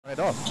So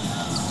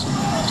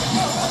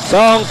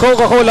ang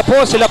Coca-Cola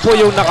po, sila po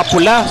yung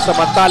nakapula,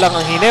 samantalang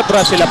ang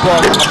Ginebra, sila po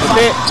ang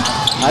nakaputi.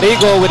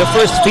 Arrigo with the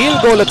first field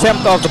goal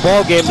attempt of the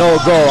ball game, no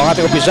go. Ang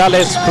ating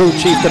opisyales, crew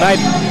chief tonight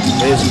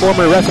is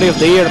former referee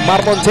of the year,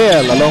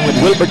 Marmontel, along with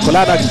Wilbert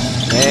Colanag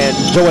and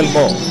Joel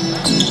Mo.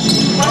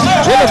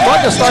 Wilbert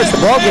Colanag starts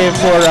the ball game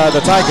for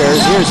the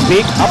Tigers. Here's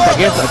Peak up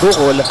against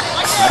Adducul.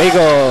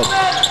 Arrigo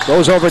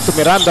goes over to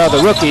Miranda,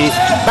 the rookie.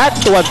 Back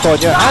to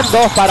Antonio.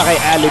 Handoff para kay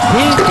Ali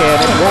Pink, and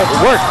it won't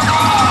work.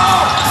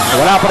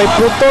 Wala pa rin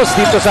puntos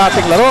dito sa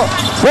ating laro.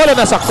 Bola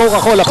na sa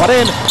Coca-Cola pa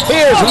rin.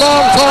 Here's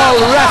long tall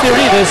Rafi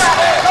Reavis.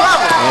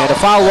 And the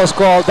foul was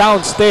called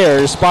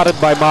downstairs, spotted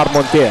by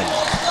Marmontel.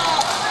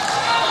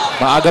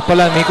 Maaga pa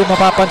lang, Miko,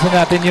 mapapansin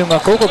natin yung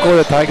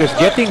Coca-Cola Tigers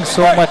getting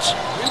so much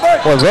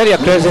or very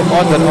aggressive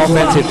on the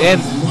offensive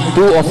end.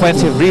 2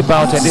 offensive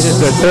rebounds, and this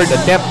is their 3rd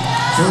attempt.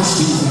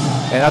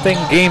 And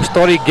ating game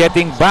story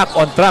getting back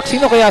on track.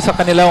 Sino kaya sa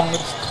kanilang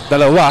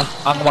dalawa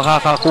ang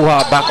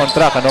makakakuha back on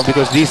track?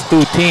 Because these 2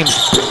 teams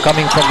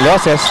coming from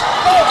losses.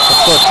 Of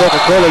course,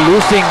 Coca-Cola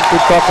losing to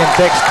Talk and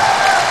Text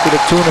to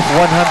the tune of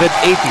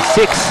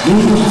 186.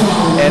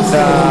 And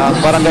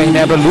Barangay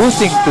Ginebra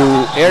losing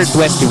to Air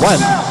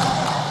 21.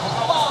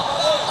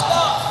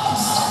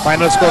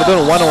 Final score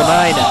doon,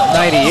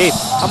 109-98.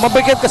 Ang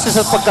mabigat kasi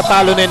sa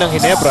pagkatalo na ng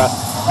Ginebra,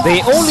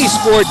 they only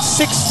scored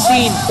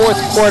 16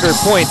 fourth quarter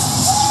points.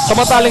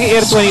 Samantalang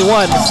Air 21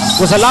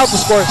 was allowed to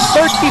score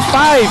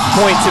 35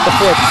 points in the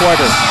fourth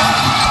quarter.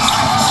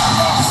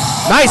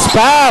 Nice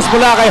pass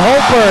mula kay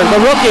Hopper, the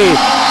rookie.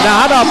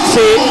 Nahanap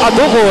si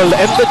Adducul,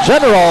 and the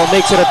General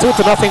makes it a 2-0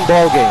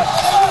 ball game.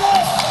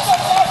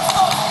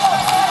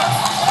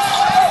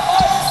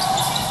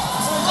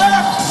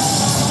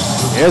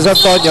 Here's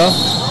Antonio.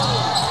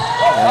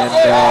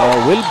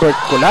 And Wilbert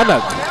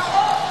Colanag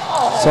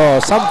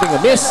saw something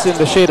amiss in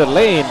the shaded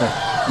lane.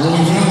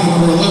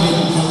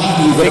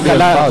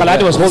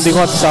 Kalani was holding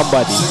on to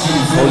somebody.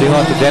 Holding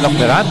on to Denok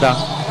Miranda.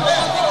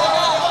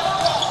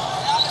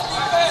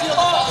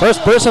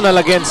 First personal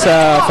against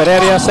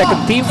Ferreria,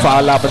 second team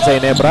foul laban sa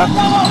Ginebra.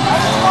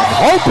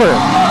 Hopper.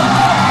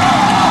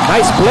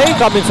 Nice play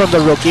coming from the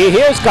rookie.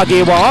 Here's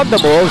Kagiwa on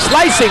the move,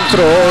 slicing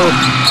through.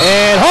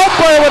 And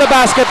Hopper with a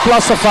basket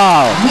plus a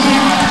foul.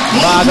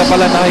 Maaga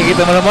pala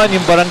nakikita mo naman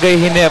yung Barangay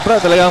Ginebra.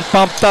 Talagang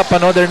pumped up.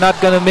 They're not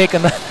gonna make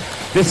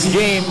this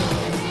game.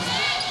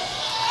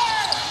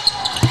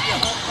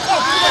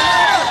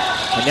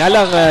 Kanya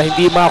lang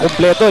hindi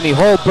makakumpleto ni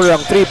Hopper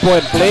ang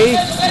 3-point play.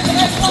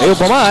 Ngayon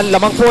pa man,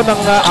 lamang po ng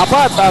 4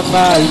 ang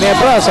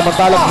Ginebra,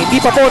 samantalang hindi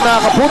pa po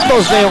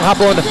nakakapuntos ngayong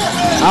hapon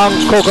ang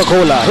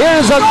Coca-Cola.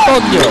 Here's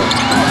Antonio.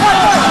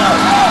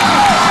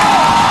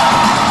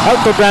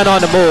 Helter Brand on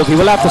the move. He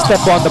will have to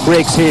step on the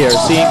brakes here.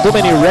 Seeing too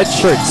many red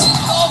shirts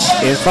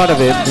in front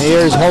of him.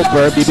 Here's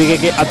Hopper. Bibigay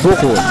kay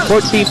Adducul.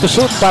 14 to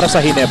shoot para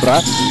sa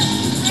Ginebra.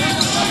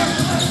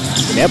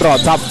 Ginebra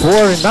on top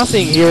 4-0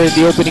 here in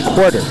the opening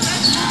quarter.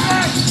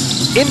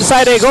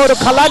 Inside they go to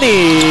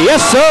Kalani.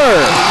 Yes, sir!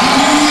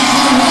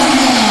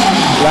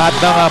 Lahat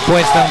ng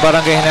points ng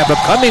Barangay Ginebra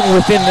coming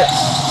within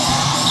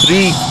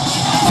 3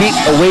 feet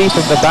away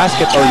from the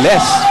basket or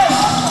less.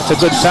 It's a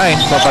good sign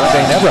for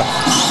Barangay Ginebra.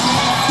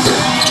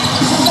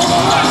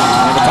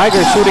 And the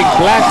Tigers shooting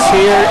blanks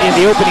here in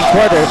the opening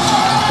quarter.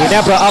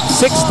 Ginebra up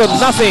 6-0.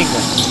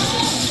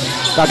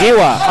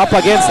 Kagiwa up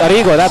against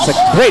Arrigo. That's a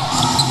great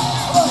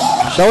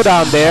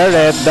showdown there.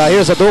 And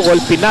here's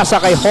Adducul. Pinasa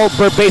kay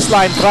Hopper.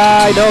 Baseline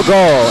try. No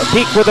go.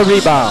 Peak with the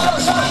rebound.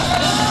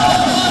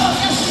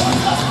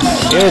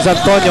 Here's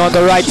Antonio on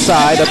the right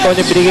side.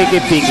 Antonio binigay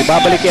kay Peak.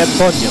 Ibabalik kay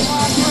Antonio.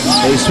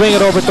 They swing it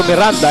over to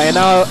Miranda. And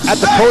now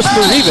at the post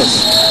to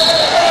Reavis.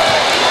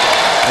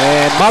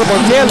 And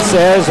Marmontel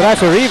says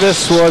Rafi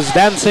Reavis was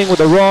dancing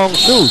with the wrong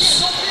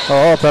shoes.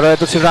 Oo, pero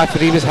ito si Rafi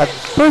Reavis had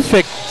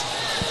perfect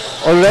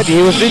already.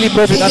 He was really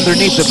perfect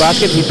underneath the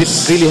basket. He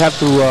didn't really have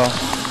to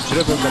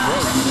dribble the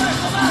ball.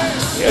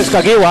 Here's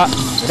Kagiwa.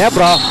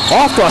 Ginebra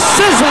off to a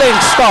sizzling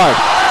start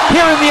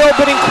here in the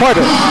opening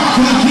quarter.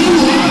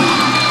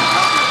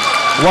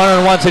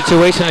 One-on-one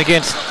situation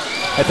against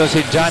ito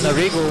si John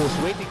Arrigo who's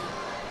waiting.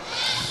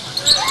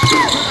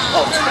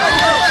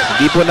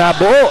 Hindi po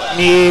nabuo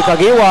ni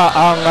Kagiwa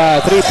ang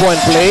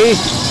 3-point play.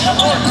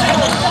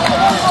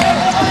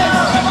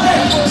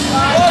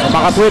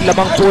 Makatwid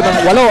lamang po ng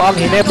 8 ang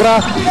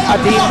Ginebra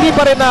at hindi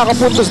pa rin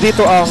nakakapuntos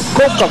dito ang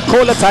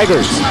Coca-Cola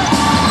Tigers.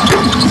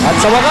 At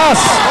sa wakas,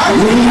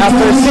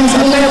 after 6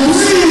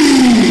 attempts,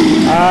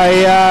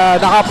 ay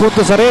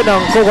nakapuntos na rin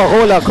ang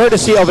Coca-Cola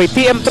courtesy of a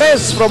TM3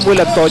 from Will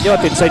Antonio.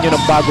 Atin sa inyo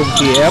ng bagong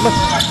TM.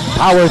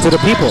 Power to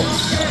the people.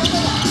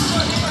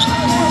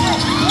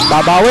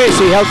 Babawi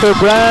si Helter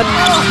Brand.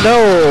 No.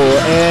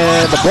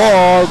 And the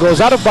ball goes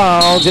out of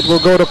bounds. It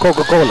will go to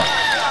Coca-Cola.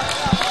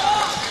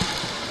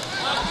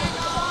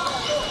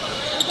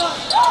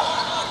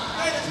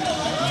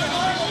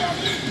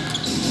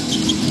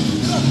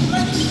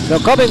 So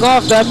coming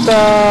off that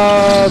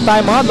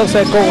timeout, looks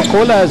like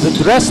Coca-Cola has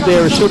addressed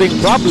their shooting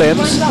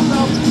problems.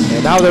 And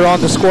And now they're on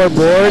the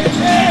scoreboard,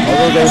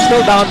 although they're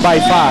still down by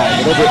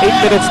 5. With over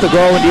 8 minutes to go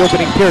in the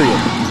opening period.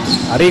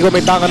 Arrigo may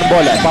tangan ng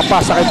bola.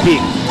 Papasa kay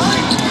Pig.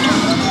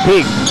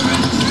 Pig.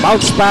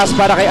 Bounce pass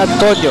para kay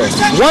Antonio.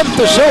 1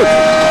 to shoot.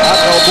 At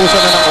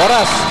naubusan na ng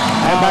oras.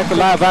 And back to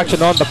live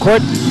action on the court.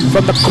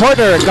 From the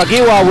corner,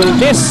 Kagiwa will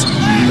miss.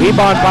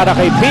 Rebound para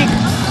kay Pig.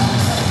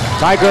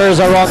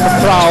 Tigers are on the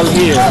prowl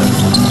here.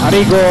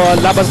 Arrigo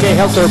laban kay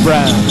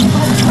Helterbrand.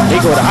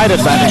 Arrigo with a height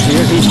advantage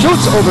here. He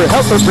shoots over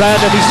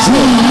Helterbrand and he's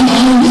through.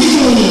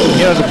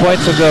 You know, the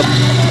points of the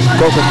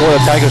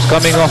Coca-Cola Tigers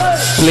coming off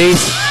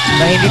plays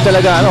na hindi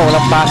talaga,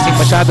 walang passing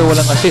masyado,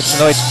 walang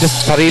assist. No, it's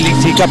just sariling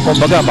sikap,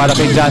 kumbaga, para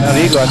kay John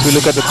Arrigo. As we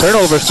look at the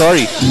turnover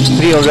story,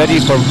 3 already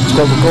for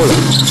Coca-Cola.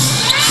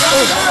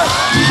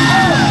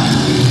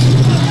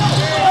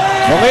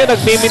 So ngayon,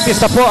 nagmimintis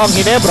na po ang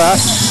Ginebra.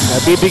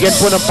 Bibigyan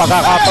po ng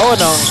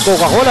pagkakataon ng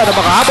Coca-Cola na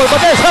makahabol.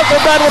 But there's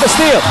Helterbrand with a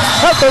steal.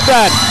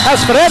 Helterbrand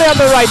has Ferreira on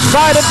the right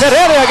side and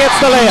Ferreira gets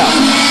the layup.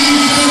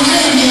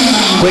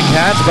 Quick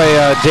hands by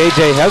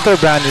JJ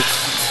Helterbrand.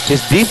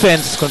 His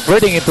defense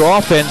converting into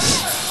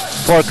offense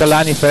for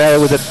Kalani Ferreira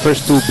with the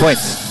first 2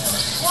 points.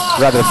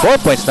 Rather, 4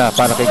 points na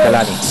para kay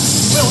Kalani.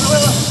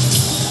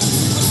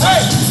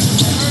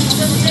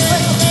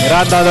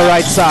 Miranda on the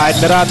right side.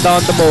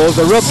 Miranda on the move.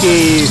 The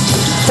rookie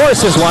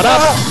forces one up.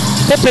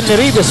 Tipin ni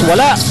Reavis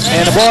wala.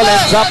 And the ball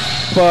ends up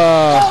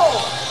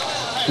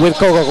with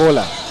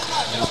Coca-Cola.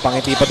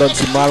 Pangiti pa doon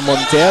si Mal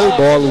Montel.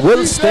 Ball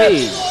will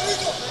stay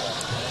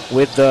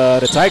with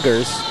the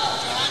Tigers.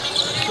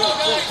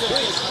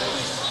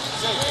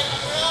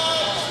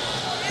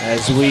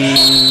 As we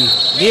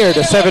near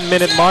the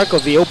 7-minute mark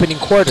of the opening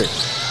quarter.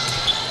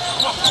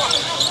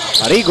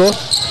 Arrigo.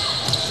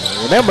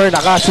 Remember,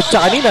 nakashoot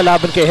siya kanina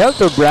laban kay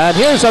Helterbrand.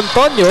 Here's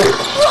Antonio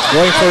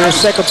going for his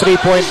second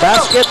 3-point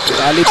basket.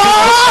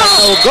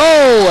 No go!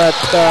 At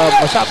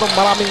masyadong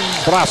maraming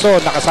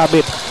braso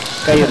nakasabit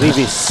kay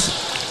Reavis.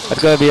 That's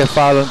going to be a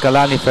foul on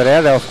Kalani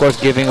Ferreira. Of course,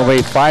 giving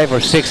away 5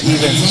 or 6,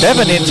 even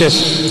 7 inches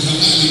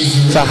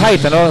sa height.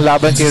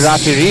 Laban kay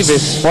Rafi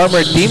Reavis. Former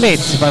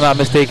teammates, if I'm not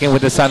mistaken,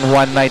 with the San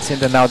Juan Knights in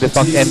the now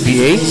defunct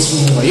NBA.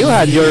 Well, you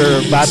had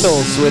your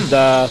battles with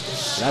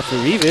Rafi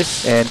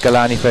Reavis and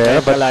Kalani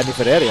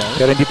Ferreira.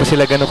 Pero hindi pa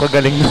sila ganun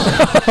kagaling.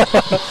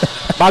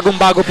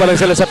 Bagong-bago pa lang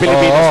sila sa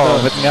Pilipinas.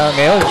 But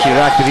ngayon, si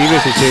Rafi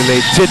Reavis is a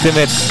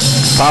legitimate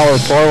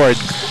power forward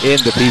in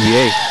the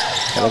PBA.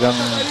 Talagang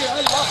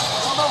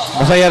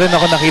masaya rin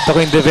ako, nakita ko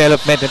yung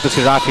development ito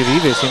si Rafi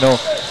Reavis.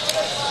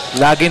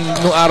 Laging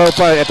nung araw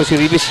pa, ito si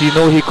Reavis, he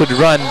could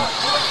run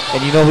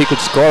and he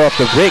could score off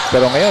the break.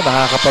 Pero ngayon,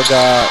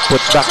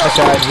 nakakapag-put back na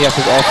siya and he has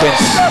his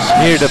offense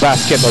near the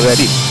basket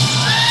already.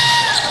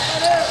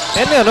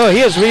 And he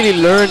has really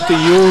learned to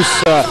use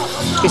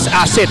his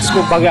assets,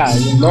 kumbaga.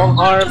 Long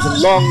arms, and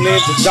long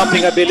limbs, and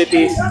jumping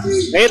ability.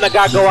 Ngayon,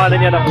 nagagawa na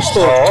niya ng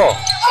gusto.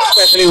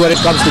 Especially when it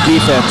comes to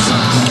defense.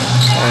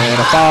 And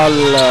a foul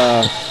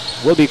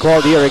will be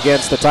called here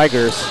against the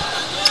Tigers.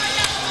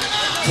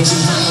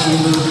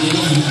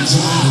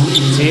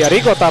 Si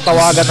Arrigo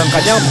tatawagan ng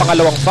kanyang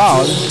pangalawang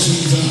foul.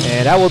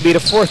 And that will be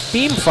the 4th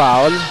team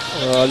foul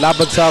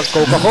laban sa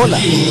Coca-Cola.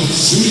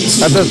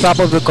 At the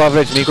top of the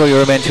coverage, Miko, you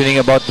were mentioning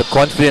about the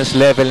confidence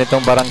level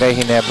nitong Barangay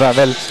Ginebra.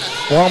 Well,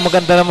 mukhang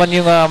maganda naman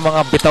yung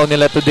mga bitaw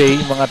nila today,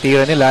 mga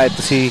tira nila.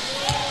 Ito si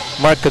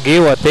Mark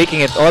Kagiwa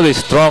taking it always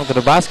strong to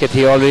the basket.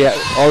 He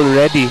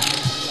already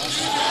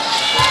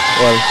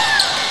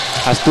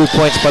has 2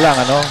 points pa lang,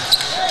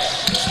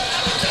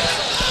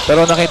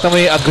 Pero nakita mo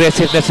yung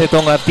aggressiveness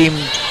nitong team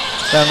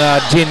ng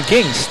Gin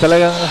Kings.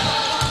 Talagang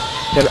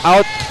they're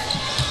out,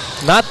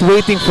 not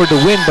waiting for the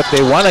win, but they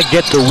wanna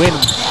get the win.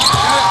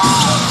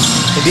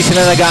 Hindi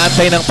sila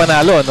nag-aantay ng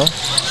panalo,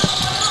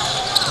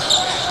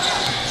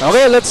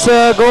 Okay, let's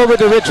go over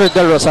to Richard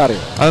Del Rosario.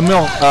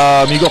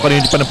 Amigo,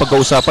 kanina pa ng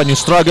pagkausapan yung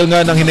struggle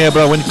nga ng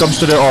Ginebra when it comes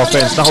to their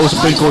offense.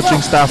 Nakausap ko yung coaching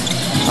staff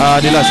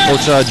nila, si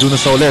Coach Juno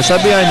Soler.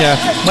 Sabi niya,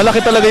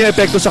 malaki talaga yung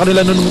epekto sa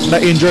kanila nung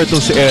na-injure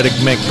itong si Eric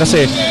Menk.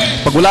 Kasi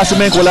pag wala si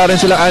Menk, wala rin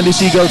sila Andy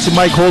Seagal. Si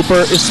Mike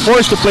Holper is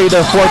forced to play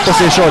the 4th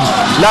position.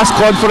 Last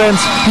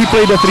conference, he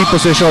played the 3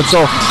 position.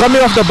 So,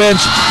 coming off the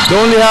bench,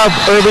 they only have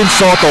Erwin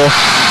Soto.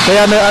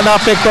 Kaya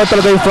na-apektuhan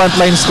talaga yung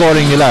frontline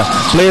scoring nila.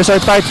 Players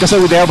are tight kasi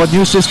they have a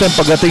new system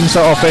pagdating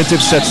sa offensive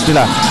sets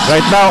nila.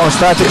 Right now, ang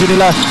strategy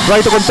nila, try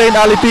to contain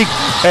Ali Peak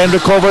and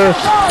recover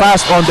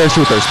fast on their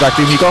shooters. Back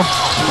to you, Nico.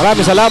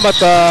 Maraming salamat,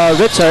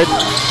 Richard.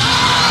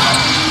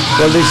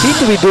 Well, they seem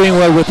to be doing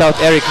well without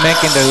Eric Menk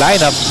in their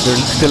lineup.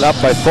 They're still up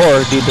by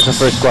 4 dito sa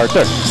first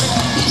quarter.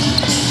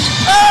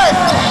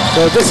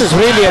 So this is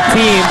really a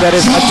team that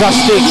is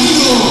adjusting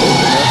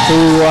to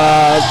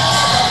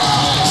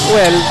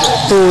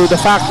to the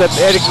fact that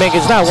Eric Menk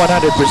is not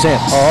 100%.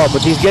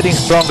 But he's getting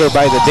stronger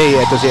by the day.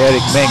 Ito si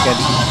Eric Menk, and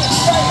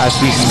as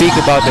we speak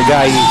about the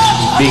guy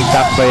being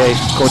tapped by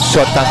Coach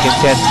Shot Tankin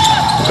Chen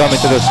to come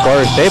into the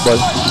scorer's table.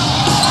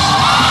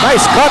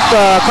 Nice cut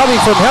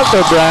coming from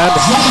Helterbrand.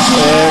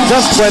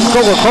 Just when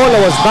Coca-Cola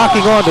was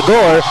knocking on the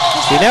door,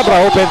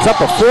 Ginebra opens up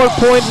a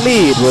 4-point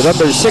lead with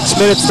under 6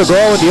 minutes to go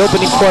in the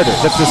opening quarter.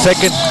 That's the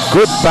second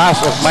good pass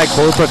of Mike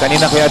Holper.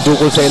 Kanina kay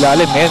Adducul sa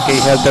ilalim, ngayon kay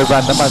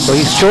Helterbrand naman. So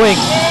he's showing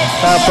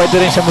na pwede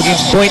rin siya maging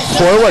point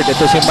forward.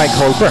 Ito si Mike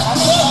Holper.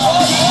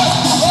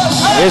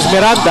 Here's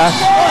Miranda.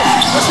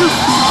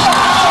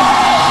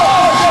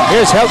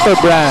 Here's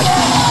Helterbrand.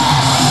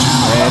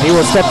 And he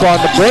will step on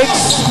the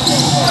brakes.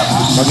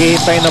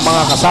 Maghihintay ng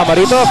mga kasama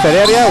rito.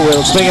 Ferreira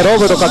will swing it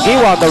over to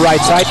Kagiwa on the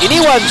right side.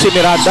 Iniwan si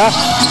Miranda.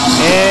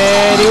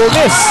 And he will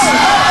miss.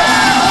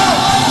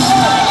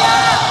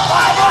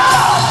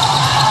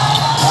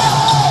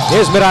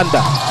 Here's Miranda.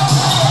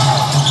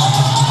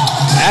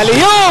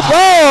 Alley-oop!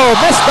 Oh!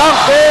 Missed dunk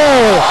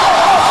there.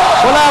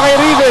 Wala kay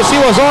Reavis. He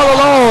was all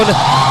alone.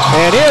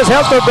 And here's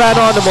Helterbrand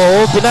on the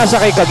move. Pinasa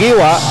kay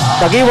Kagiwa.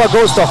 Kagiwa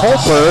goes to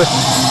Holper.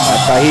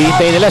 At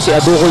hihintay nila si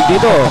Adducul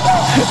dito.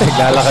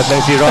 Naglalakad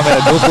lang si Romel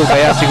Adducul.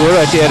 Kaya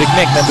siguro si Eric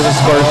Menk nandun sa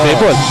score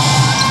table.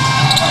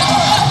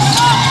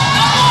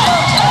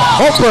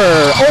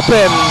 Holper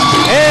open.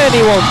 And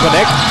he won't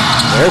connect.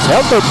 There's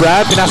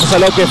Helterbrand. Pinasa sa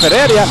loob kay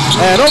Ferreira.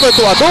 And over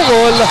to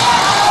Adducul.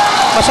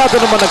 Masyado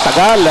naman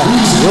nagtagal.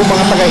 Yung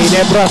mga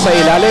taga-Ginebra sa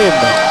ilalim.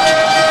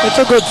 It's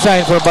a good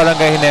sign for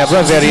Barangay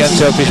Ginebra. Very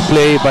unselfish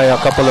play by a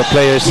couple of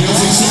players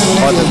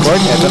on the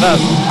court. Ito na,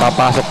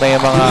 papasok na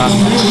yung mga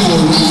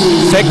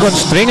second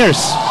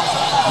stringers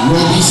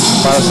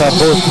para sa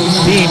both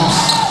teams.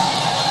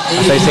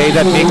 As I say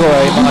that, Nico,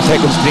 ay mga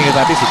second stringers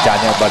natin, si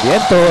Johnny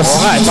Abarrientos. Oo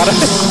nga, parang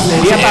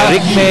si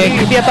Eric Menk.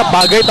 Hindi yata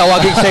bagay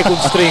tawaging second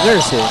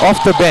stringers.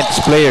 Off the bench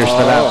players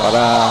na lang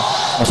para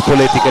mas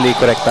politically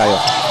correct tayo.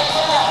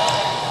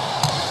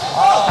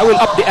 I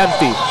will up the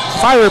ante.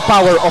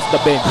 Firepower off the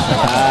bench.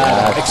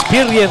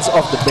 Experience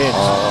off the bench.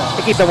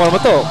 Ikita mo naman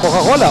to.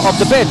 Coca-Cola off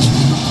the bench.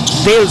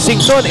 Dale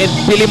Singson and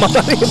Billy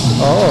Matarin.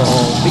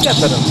 Bigat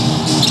na nun.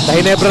 Sa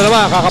Ginebra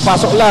naman,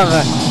 kakapasok lang.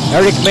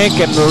 Eric Menk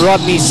and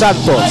Rodney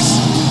Santos.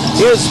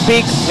 Here's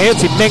Peak.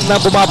 Ngayon si Menk na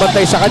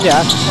bumabantay sa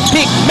kanya.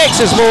 Peak makes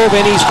his move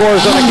and he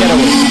scores on a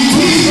getaway.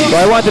 So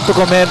I wanted to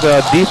commend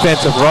the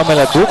defense of Romel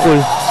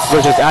Adducul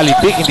versus Ali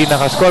Peak. Hindi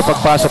nakascore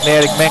pagpasok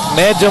ni Eric Menk.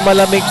 Medyo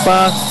malamig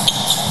pa.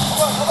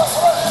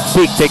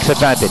 Peak takes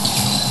advantage.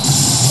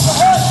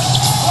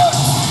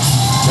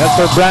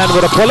 Helterbrand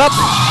with a pull-up.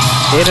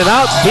 In and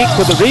out. Peak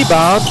with the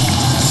rebound.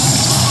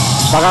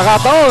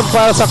 Makakataon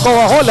para sa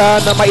Coca-Cola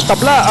na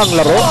maitabla ang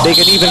laro. They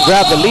can even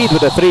grab the lead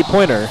with a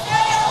three-pointer.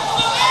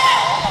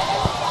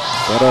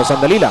 Pero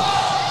sandali lang.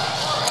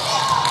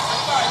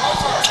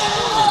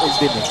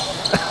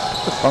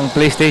 Pang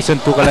PlayStation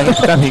 2 ka lang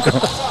ito, amigo.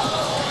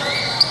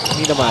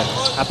 Hindi naman.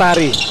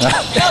 Atari.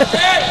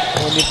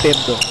 O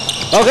Nintendo.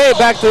 Okay,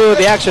 back to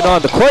the action on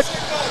the court.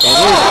 And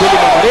here's Billy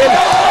Matarin,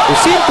 who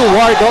seemed to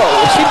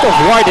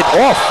have ward it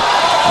off.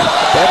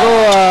 Pero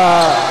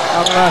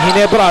ang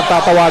Ginebra ang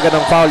tatawagan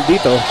ng foul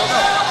dito.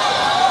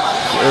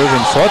 Si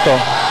Irvin Soto.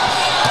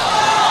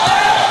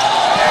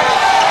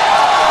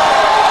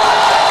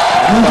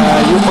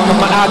 Yung mga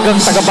maagang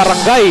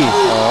taga-barangay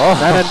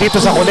na nandito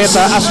sa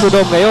Cuneta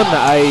Astrodome ngayon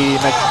ay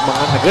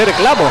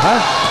nagre-reklamo, ha?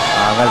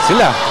 Angal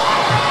sila.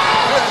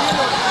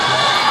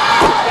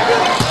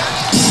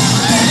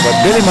 But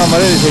Billy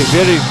Matarin is a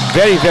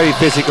very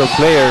physical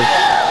player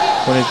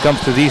when it comes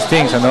to these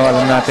things. Ano,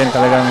 alam natin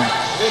talagang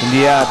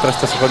hindi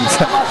atras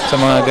sa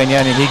mga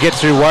ganyan. And he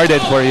gets rewarded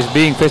for his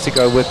being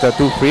physical with the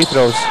 2 free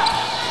throws.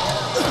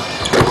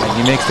 And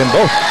he makes them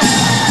both.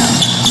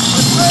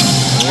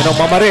 You know,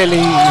 Mamarel,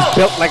 he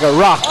built like a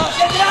rock.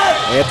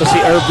 Ito si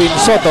Irvin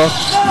Soto.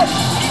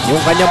 Yung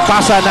kanyang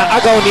pasa na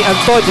agaw ni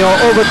Antonio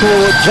over to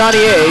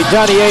Johnny A.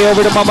 Johnny A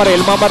over to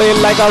Mamarel. Mamarel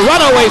like a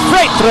runaway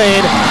freight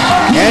train.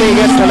 And he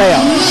gets the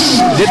layup.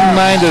 Didn't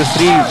mind the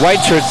 3 white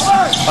shirts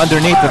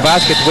underneath the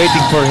basket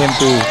waiting for him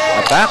to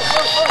attack.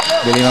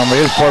 Billy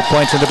Mamarel, 4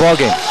 points in the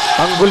ballgame.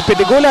 Ang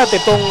gulpidigulat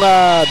itong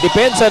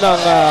depensa ng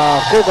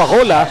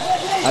Coca-Cola.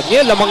 At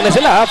ngayon, lamang na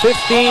sila,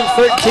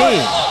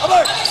 15-13.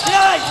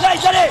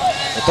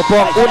 Ito po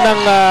ang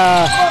unang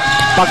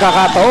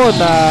pagkakataon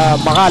na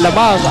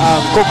makalamang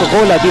ang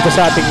Coca-Cola dito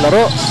sa ating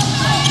laro.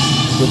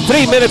 With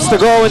 3 minutes to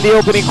go in the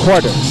opening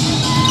quarter.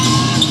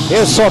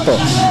 Here's Soto.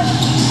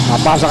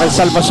 Napasa kay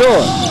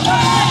Salvacion.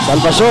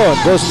 Salvacion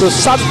goes to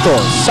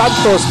Santos.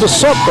 Santos to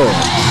Soto.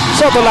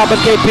 Soto laban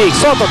kay Peak.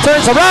 Soto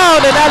turns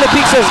around and Ali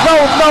Peak says no,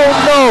 no,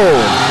 no.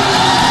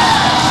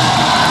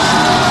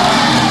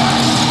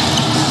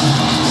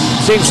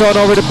 Singson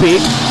over to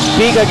Peak.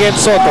 Peak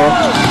against Soto.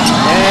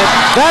 And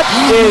that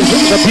is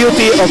the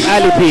beauty of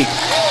Ali Peak.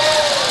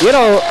 You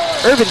know,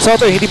 Irvin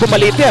Soto, hindi po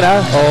maliit yan,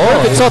 ha?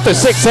 Irvin Soto is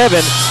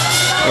 6'7".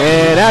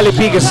 And Ali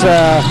Peak is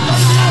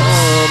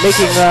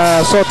making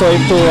Soto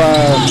into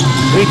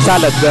green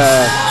salad.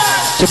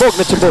 Chibog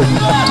na chibog.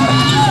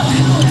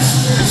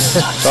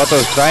 Soto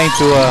is trying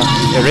to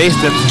erase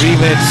the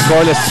 3-minute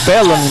scoreless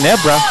spell on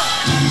Ginebra.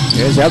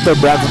 Here's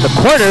Helterbrand from the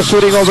corner,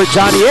 shooting over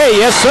Johnny A.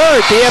 Yes, sir.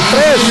 TM3.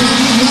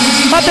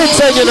 Matid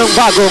sa inyo ng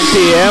bagong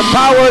TM.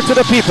 Power to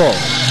the people.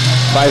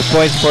 5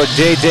 points for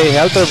JJ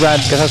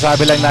Helterbrand.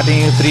 Kasasabi lang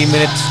natin yung 3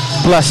 minutes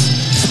plus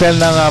spell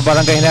ng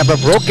Barangay Ginebra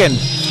broken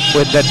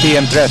with the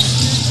TM dress.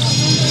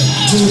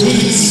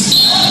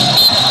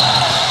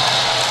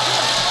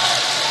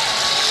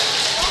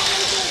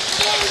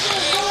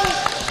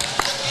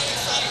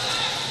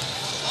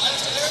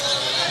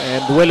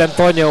 And Will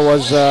Antonio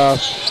was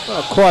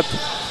caught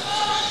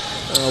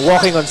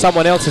walking on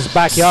someone else's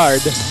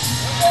backyard.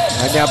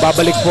 Kanya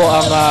babalik po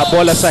ang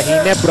bola sa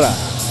Ginebra.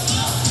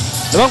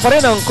 Lamang pa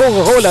rin ang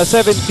Coca-Cola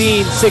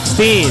 17-16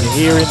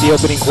 here in the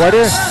opening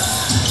quarter.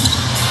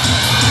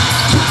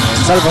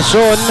 And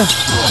Salvacion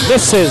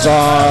misses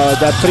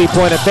that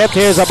three-point attempt.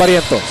 Here's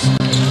Abarrientos.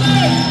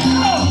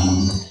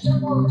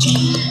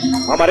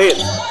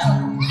 Amaril.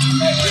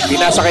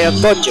 Pinasa kay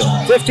Antonio.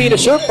 15 to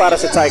shoot para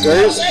sa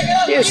Tigers.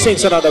 Here's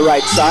Singson on the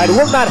right side.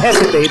 Will not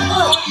hesitate.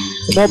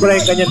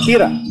 Sumobra yung kanyang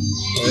tira.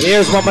 And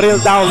here's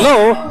Mamaril down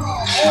low.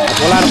 At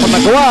wala na pang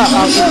nagawa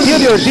ang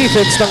interior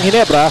defense ng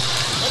Ginebra.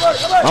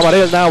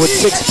 Mamaril now with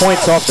 6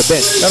 points off the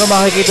bench. Pero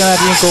makikita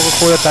natin yung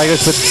Coca-Cola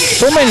Tigers with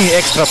so many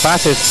extra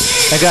passes.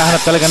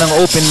 Naghahanap talaga ng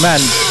open man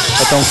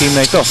itong team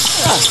na ito.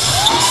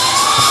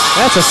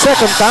 That's the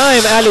second time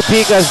Ali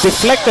Peak has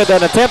deflected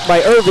an attempt by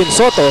Irvin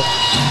Soto.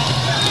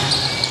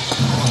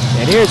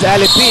 And here's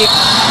Ali Peak.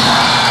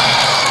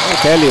 I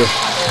tell you,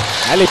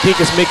 Ali Peak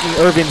is making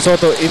Irvin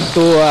Soto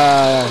into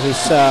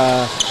his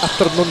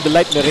afternoon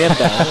delight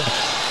merienda.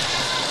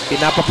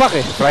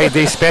 Pinapapak eh.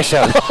 Friday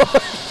special.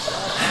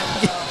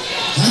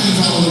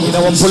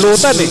 Ginawang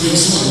pulutan eh.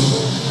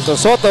 So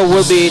Soto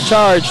will be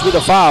charged with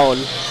a foul.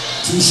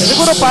 And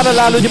siguro para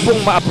lalo niyo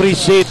pong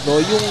ma-appreciate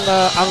yung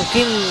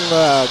angking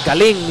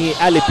galing ni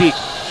Ali Peak.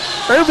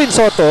 Irvin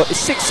Soto is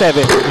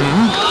 6'7".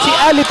 Si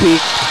Ali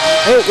Peak,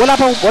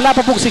 wala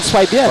pa pong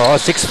 6'5" yan. Oh,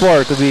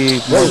 6'4" to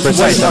be more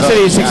precise.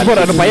 Actually,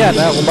 6'4", ano pa yan?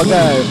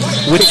 Kumbaga,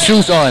 with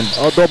shoes on.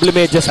 Doble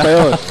medyas pa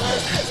yun.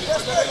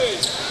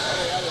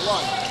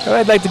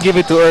 I'd like to give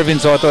it to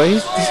Irvin Soto.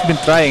 He's been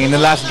trying. In the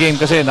last game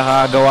kasi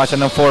nakagawa siya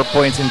ng 4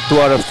 points in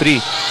 2 out of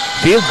 3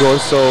 field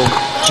goals. So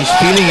he's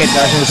feeling it.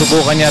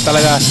 Sinusubukan niya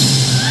talaga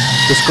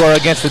to score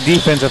against the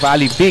defense of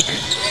Ali Peak.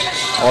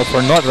 All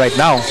for naught right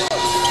now.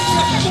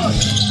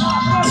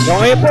 So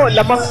ngayon po,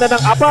 lamang na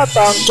ng apat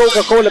ang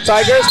Coca-Cola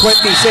Tigers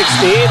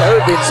 2016.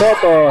 Irvin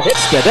Soto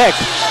hits the deck.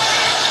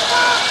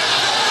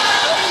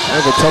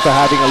 Irvin Soto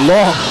having a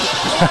long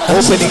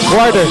opening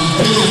quarter.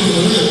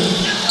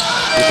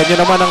 Kita nyo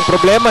naman ang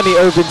problema ni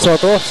Irvin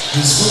Soto.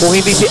 Kung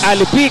hindi si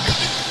Ali Peak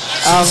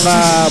ang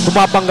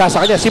bumabangga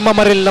sa kanya, si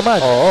Mamaril naman.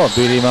 Oo,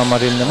 Billy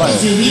Mamaril naman.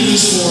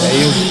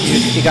 Yung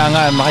ika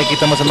nga,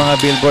 makikita mo sa mga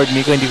billboard,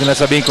 Miko, hindi ko na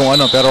sabihin kung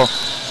ano, pero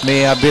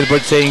may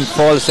billboard saying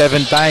fall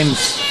 7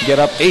 times,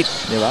 get up 8,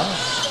 di ba?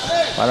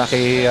 Para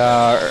kay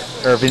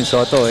Irvin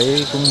Soto.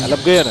 Kung alam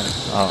ko yun.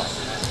 Oh.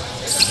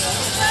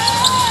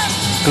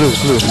 Clue.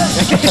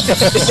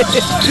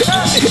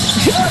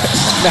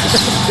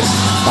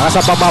 Baka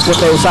sa pamapot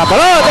na usapan.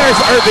 Oh,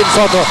 there's Irvin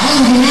Soto.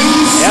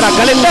 Yan na,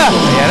 galit na.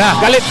 Ayan na.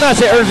 Galit na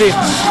si Irvin.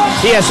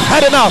 He has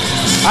had enough.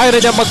 Ayaw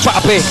na niya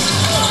magpaapi.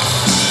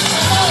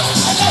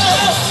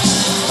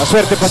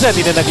 Maswerte pa siya,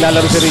 hindi na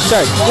naglalaro si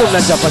Richard. Kung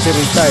nandiyan pa si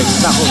Richard,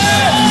 naku,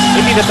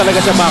 hindi na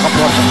talaga siya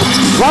makaporta.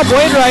 Rob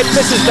Wainwright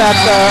misses that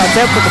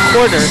attempt at the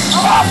corner.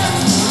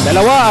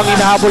 Dalawa ang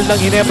inahabol ng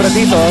Ginebra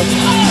dito.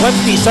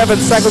 27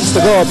 seconds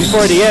to go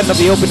before the end of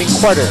the opening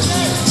quarter.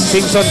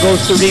 Singson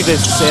goes to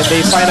Reavis and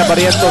they find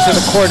Abarrientos in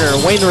the corner.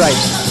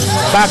 Wainwright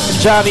back to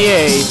Johnny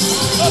A.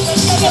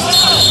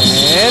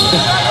 And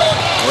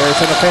there's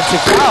an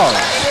offensive foul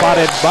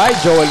spotted by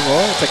Joel Ngo.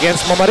 It's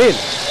against Mamaril.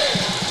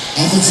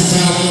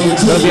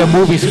 It's going to be a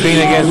movie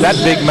screen against that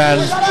big man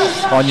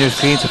on your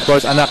screens. Of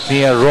course, anak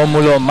ni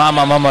Romulo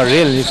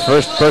Mamaril, his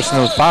first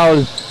personal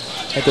foul.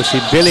 Ito si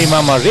Billy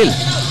Mamaril.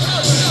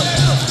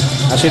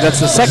 Actually,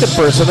 that's the second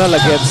personal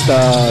against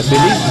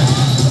Billy.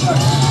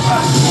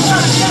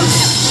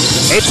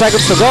 8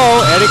 seconds to go.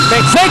 Eric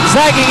Menk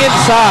zigzagging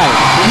inside.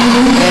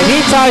 And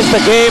he ties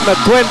the game at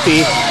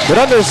 20. But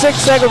under 6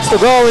 seconds to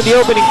go in the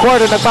opening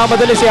quarter,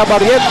 nagmamadali si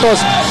Abarrientos.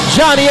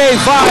 Johnny A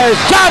fires.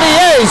 Johnny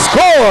A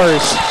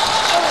scores!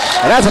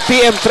 And that's a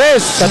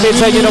PM3. Satin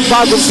sa inyo ng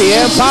bagong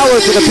PM. Power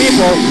to the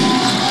people.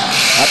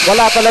 At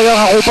wala talagang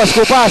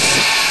hakupas-kupas.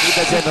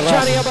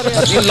 Johnny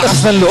Abarrientos. Yung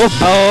lakas ng loob.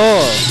 Oo.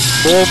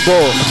 Bombo.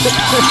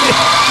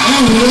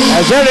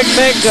 As Eric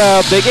Menk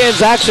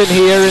begins action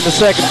here in the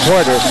second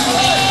quarter.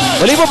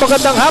 Muli po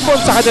magandang hapon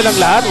sa kanilang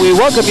lahat. We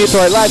welcome you to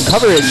our live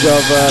coverage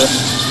of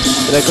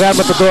the Grand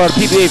Matador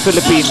PBA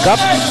Philippine Cup.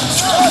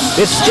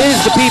 This is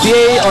the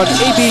PBA on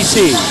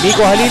ABC.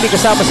 Nico Halili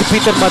kasama si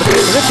Peter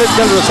Martin, Richard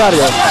Del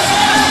Rosario,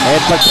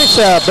 and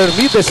Patricia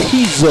Bermudez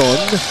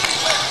Hizon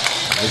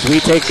as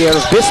we take care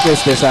of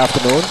business this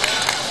afternoon.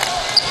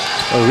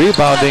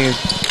 Rebounding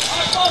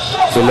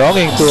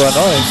belonging to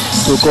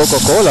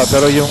Coca-Cola,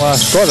 pero yung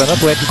score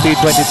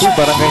 23-22,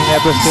 Barangay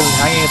Ginebra still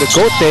hanging in the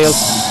coattails,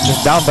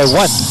 just down by 1.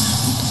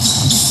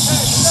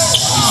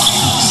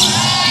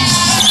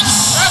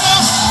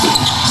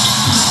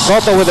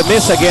 Soto with a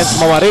miss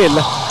against Mamaril.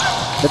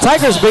 The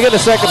Tigers begin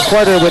the second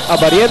quarter with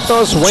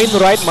Abarrientos,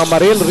 Wainwright,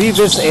 Mamaril,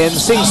 Reavis, and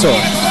Singson.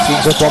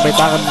 Singson po may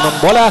tangan ng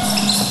bola.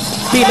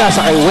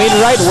 Pinasa kay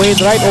Wainwright.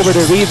 Wainwright over to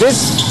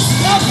Reavis.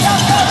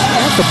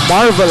 And to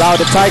marvel how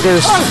the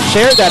Tigers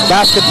share that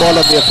basketball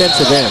at the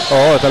offensive end.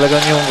 Oh,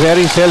 talagang yung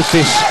very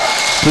selfish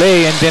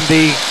play, and then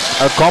they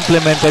are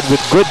complemented with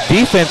good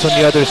defense on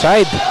the other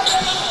side.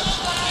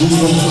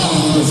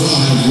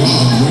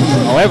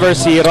 However,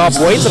 si Rob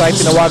Wainwright,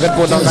 tinawagan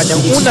po ng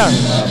kanyang unang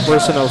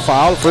personal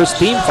foul, first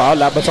team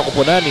foul, laban sa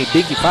kupunan ni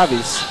Biggie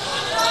Pavis.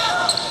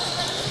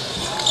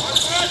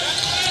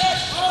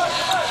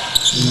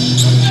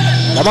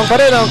 Lamang pa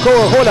rin ang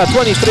Coca-Cola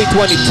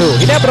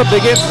 23-22. Ginebra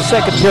begins the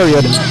second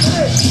period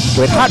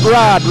with Hot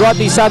Rod,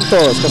 Rodney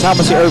Santos,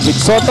 kasama si Ervin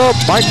Soto,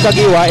 Mark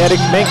Cagiwa,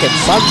 Eric Menk, and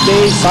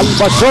Sunday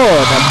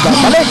Salvacion. At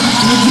balik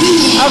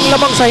ang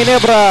lamang sa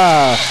Ginebra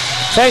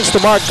thanks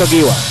to Mark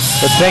Cagiwa.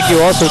 But thank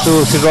you also to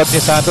si Rodney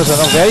Santos on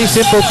a very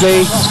simple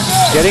play,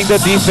 getting the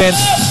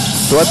defense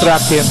to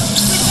attract him,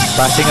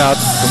 passing out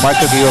to Mark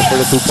Cagiwa for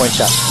the two-point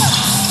shot.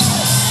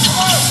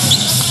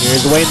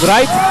 Here's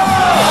Wainwright.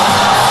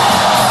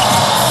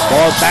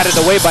 Ball batted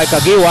away by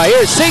Cagiwa.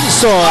 Here's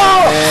Singson,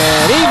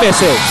 and he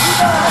misses.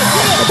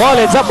 The ball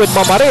ends up with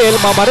Mamaril.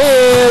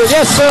 Mamaril,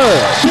 yes sir.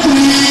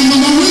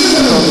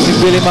 Si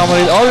Billy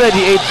Mamaril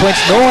already 8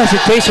 points, no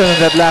hesitation on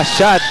that last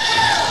shot.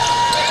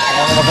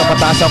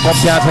 Magkapataas ang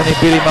kumpiyansa ni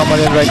Billy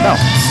Mamaril right now.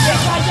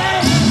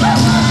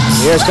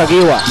 Here's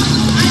Cagiwa.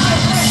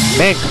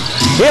 Menk,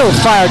 he'll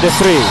fire the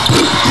three.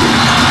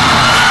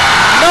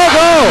 No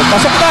go!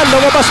 Pasok na,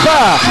 lumabas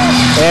pa.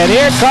 And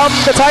here come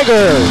the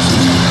Tigers.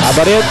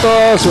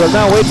 Abarrientos will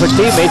now wait for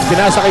teammates.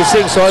 Pinasa kay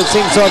Singson.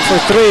 Singson for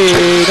three.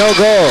 No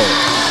go.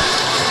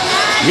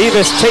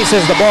 Reavis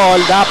chases the ball.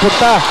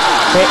 Napunta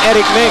kay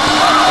Eric Menk.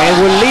 And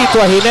will lead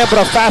to a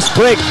Ginebra fast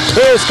break.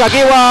 Here's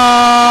Cagiwa.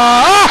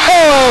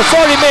 Oh!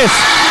 Sorry, miss.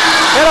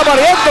 And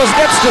Abarrientos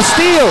gets the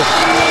steal.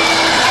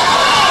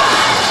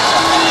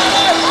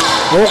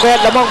 Okay,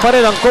 lamang pa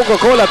rin ang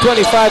Coca-Cola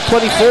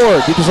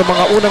 25-24 dito sa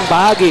mga unang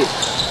bahagi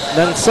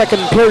ng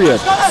second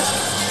period.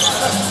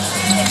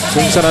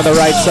 Singson on the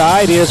right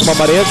side. Here's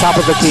Mamaril, top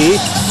of the key.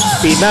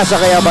 Pinasa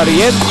kay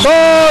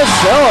Abarrientos.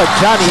 Oh,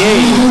 Johnny A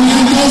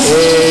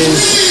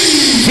is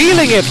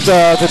feeling it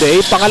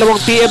today. Pangalawang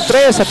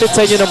TM3 sa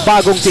sa inyo ng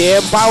bagong TM.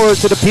 Power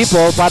to the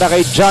people para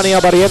kay Johnny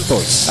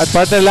Abarrientos. At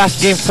part ng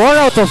last game,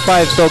 4 out of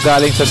 5 to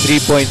galing sa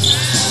 3-point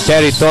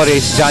territory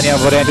si Johnny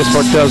Abarrientos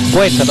for 12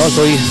 points. And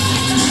also he's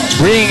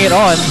bringing it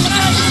on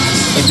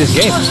in this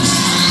game.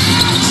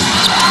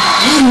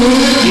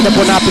 Hindi na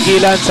po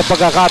napigilan sa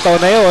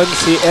pagkakataon na yun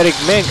si Eric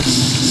Menk,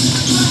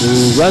 who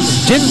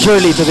runs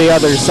gingerly to the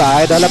other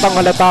side. Halatang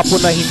halata po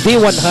na hindi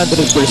 100%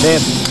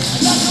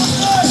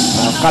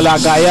 ang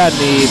kalagayan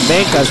ni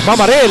Menk as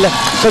Mamaril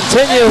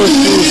continues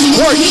to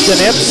scorch the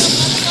nets.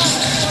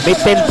 May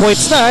 10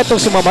 points na itong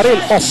si Mamaril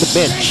off the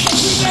bench.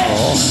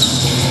 Oh.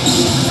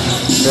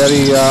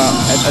 Very,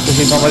 at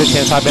si Mamaril,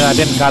 sinasabi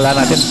natin, kala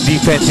natin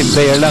defensive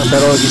player lang,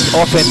 pero his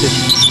offense has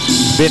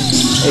been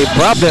a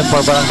problem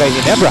for Barangay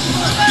Ginebra.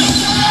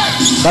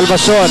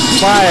 Salvacion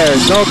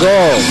fires, no go.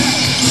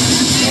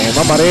 And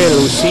Mamaril,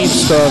 who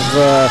seems to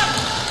have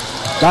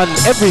done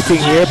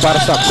everything here para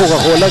sa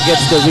Coca-Cola,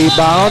 gets the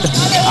rebound.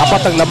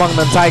 Apat ang lamang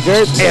ng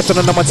Tigers. Eto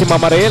na naman si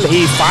Mamaril.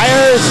 He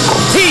fires.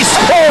 He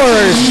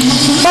scores!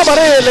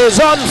 Mamaril is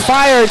on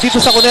fire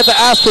dito sa Cuneta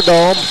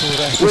Astrodome.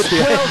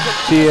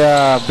 Si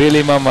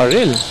Billy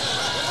Mamaril.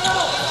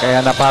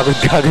 Kaya napagod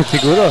kagad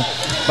siguro.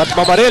 But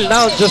Mamaril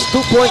now just 2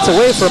 points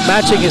away from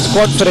matching his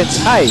confidence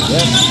high.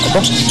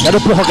 Aba,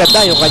 ganun po maganda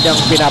yung kanyang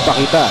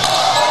pinapakita.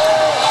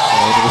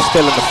 And it was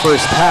still in the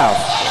first half.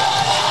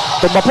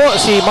 Tumba po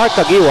si Mark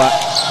Cagiwa.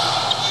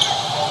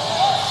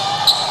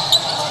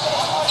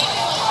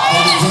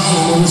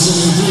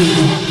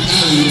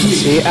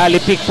 Si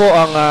Alipik po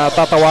ang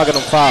tatawagan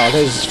ng foul.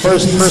 His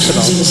first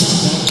personal.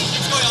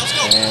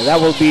 And that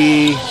will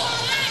be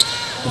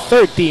the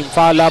third team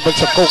foul laban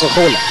sa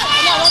Coca-Cola.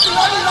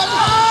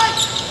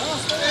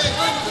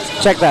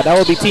 Check that. That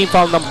will be team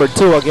foul number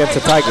 2 against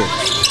the Tigers.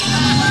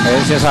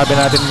 Ayun sinasabi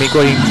natin, Miko,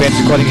 yung bench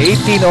scoring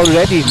 18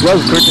 already.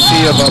 12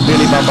 courtesy of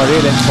Billy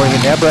Mamaril, and for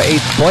Ginebra, 8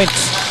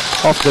 points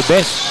off the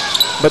bench.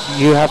 But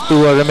you have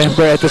to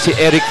remember, ito si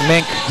Eric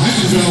Menk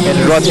and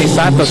Rodney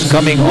Santos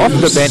coming off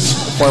the bench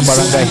for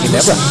Barangay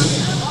Ginebra.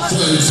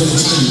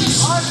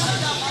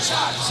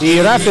 Si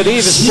Rafi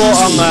Reavis po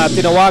ang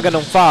tinawagan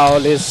ng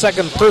foul, his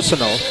second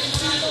personal.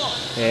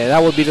 And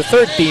that will be the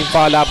third team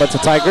foul laban sa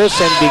Tigers,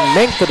 sending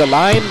Menk to the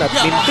line at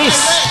mintis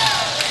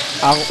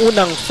ang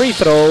unang free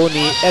throw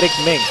ni Eric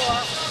Menk.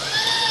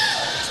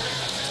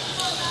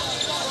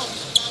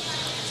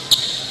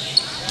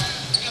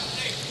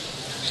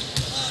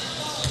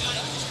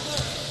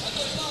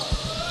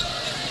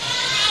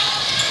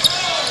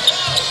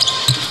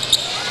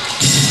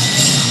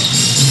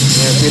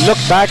 If we look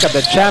back at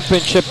the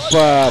championship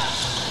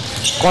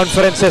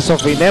conferences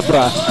of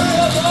Ginebra,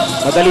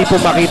 madali po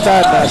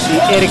makita na si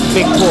Eric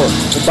Menk po,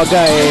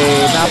 kumbaga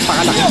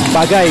napakalaking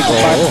bagay,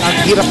 ang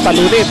hirap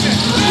talunin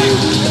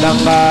ng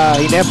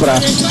Ginebra.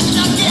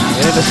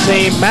 And in the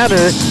same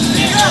manner,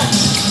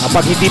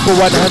 kapag hindi po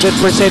 100%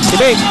 si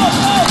Menk,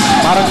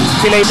 parang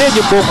pilay din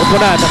yung buong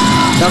kupunan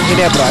ng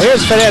Ginebra.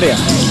 Here's Ferreira.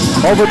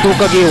 Over to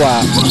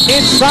Kagiwa.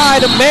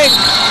 Inside of Menk.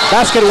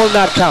 Basket will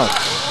not count.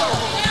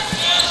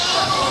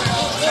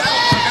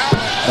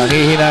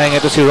 Nangihinayang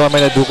ito si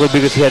Romel Adducul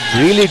because he had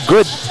really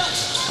good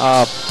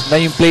na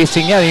yung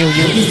placing niya, yung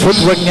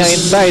footwork niya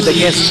inside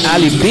against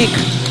Ali Peak.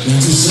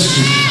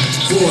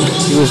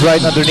 He was right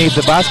underneath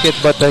the basket,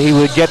 but he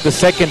would get the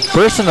second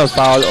personal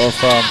foul of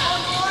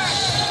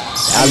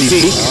Ali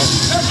Peak.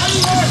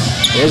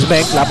 Here's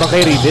Menk, labang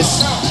kay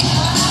Reavis.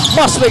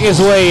 Muscling his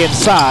way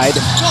inside.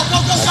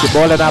 At yung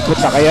bola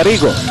napunta kay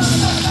Arrigo.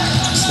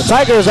 The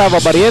Tigers have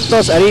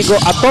Abarrientos, Arrigo,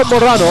 Atom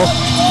Morano,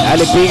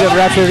 Ali Peak and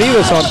Rafi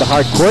Reavis on the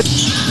hard court.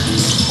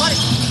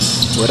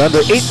 With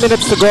under 8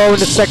 minutes to go in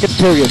the second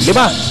period. 5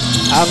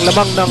 ang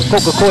lamang ng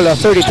Coca-Cola,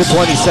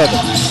 30-27.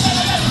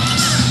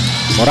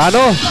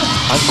 Morano,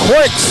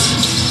 uncorks.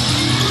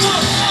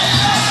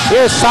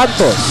 Here's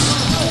Santos.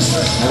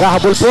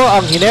 Naghahabol po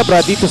ang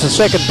Ginebra dito sa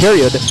second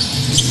period.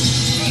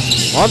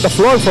 On the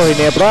floor for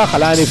Ginebra,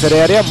 Kalani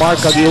Ferreira,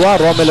 Mark Kagiwa,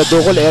 Romel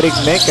Adducul, Eric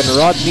Menk, and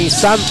Rodney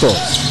Santos.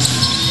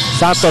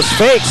 Santos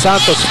fake,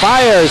 Santos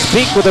fires,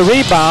 Peak with a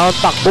rebound,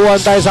 takbuhan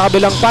tayo sa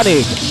kabilang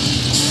panig.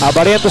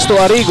 Abarrientos to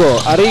Arrigo,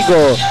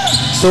 Arrigo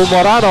to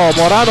Morano,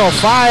 Morano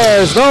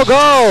fires, no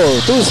go!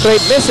 2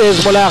 straight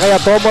misses mula kay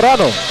Atom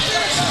Morano.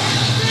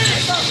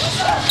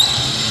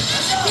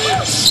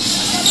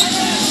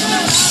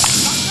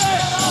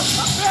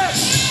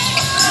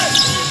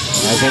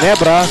 As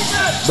Ginebra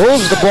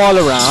moves the ball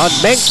around,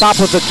 Menk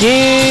top of the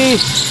key,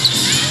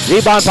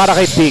 rebound para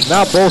kay Peak.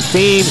 Now both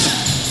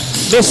teams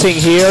missing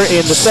here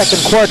in the second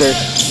quarter.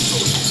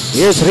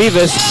 Here's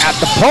Reavis at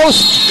the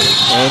post,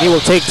 and he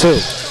will take 2.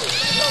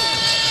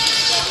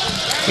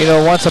 You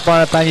know, once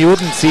upon a time, you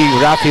wouldn't see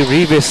Rafi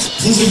Reavis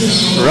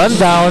run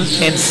down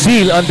and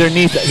seal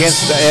underneath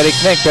against Eric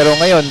Menk. Pero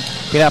ngayon,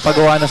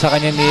 pinapagawa na sa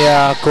kanya ni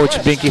Coach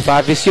Binky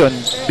Favis yun,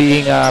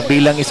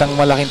 bilang isang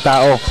malaking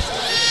tao,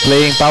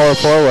 playing power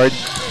forward.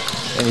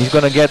 And he's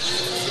gonna get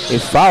a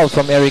foul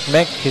from Eric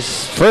Menk,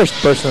 his first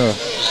personal.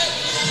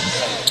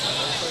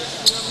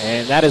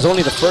 And that is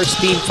only the first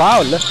team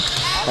foul.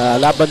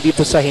 Laban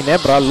dito sa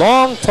Ginebra.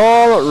 Long,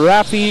 tall,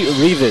 Rafi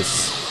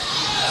Reavis.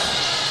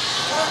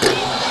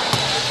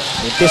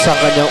 Mintis ang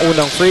kanyang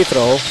unang free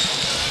throw.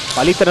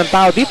 Palitan ng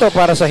tao dito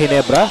para sa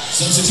Ginebra.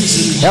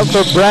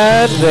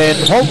 Helterbrand and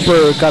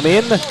Hopper come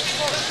in.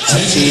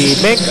 At si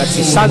Menk at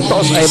si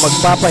Santos ay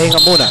magpapahinga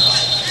muna.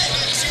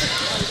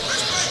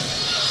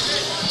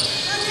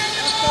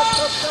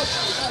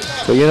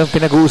 So yun ang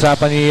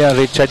pinag-uusapan ni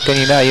Richard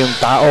kanina, yung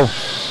tao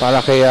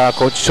para kay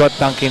Coach Shot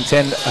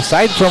Tankinsen.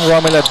 Aside from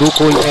Romel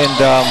Adducul and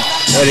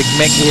Eric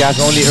Menk, he has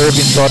only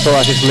Irvin Soto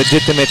as his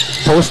legitimate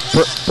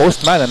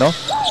postman, ano?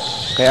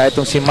 Kaya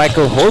itong si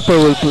Michael Hopper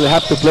will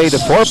have to play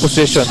the 4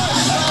 position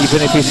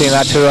even if he's a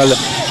natural,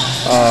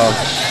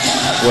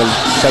 well,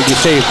 shall we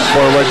say,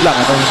 forward lang,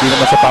 ano? Hindi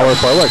naman sa power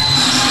forward.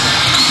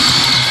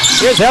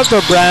 Here's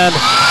Helterbrand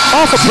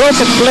off a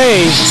broken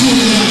play.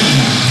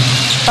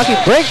 Taki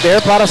break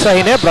there para sa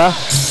Ginebra.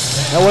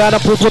 Na wala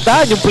nang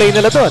pupuntahan yung play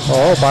nila doon.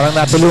 Oo, parang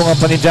natulungan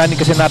pa ni Johnny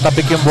kasi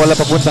natapik yung bola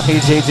papunta kay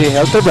JJ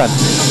Helterbrand.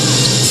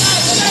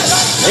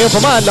 Ngayon pa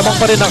man, lamang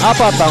pa rin ang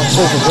 4 ang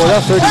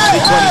Coca-Cola,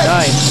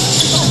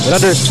 33-29. With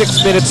under 6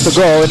 minutes to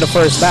go in the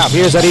first half.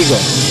 Here's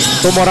Arrigo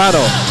to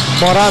Morano.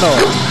 Morano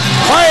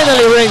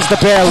finally rings the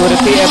bell with a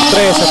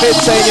TM3. Sa fit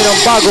sa inyo ng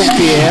bagong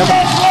PM.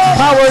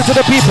 Power to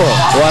the people.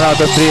 1 out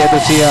of 3. Ito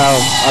si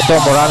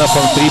Atom Morano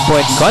from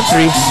 3-point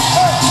country.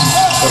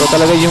 Pero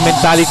talaga yung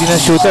mentality ng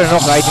shooter, no?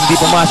 Kahit hindi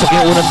pumasok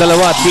yung unang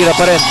dalawa, tira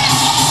pa rin.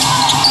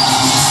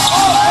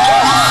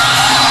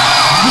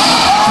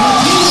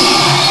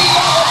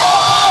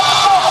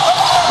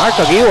 Mark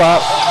Kagiwa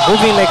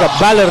moving like a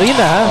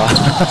ballerina, ha?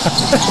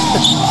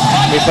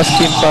 May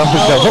pa-spin pa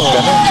with the hook,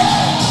 ano?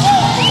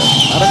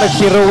 Parang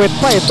nag-pirouette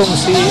pa itong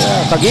si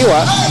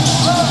Kagiwa.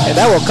 And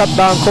that will cut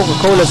down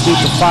Coca-Cola's lead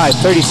to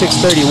 5,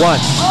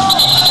 36-31.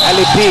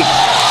 Ali Peak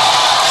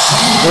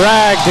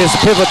dragged his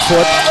pivot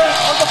foot.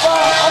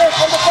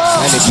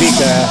 Ali Peak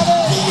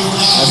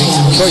having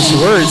some choice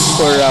words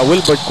for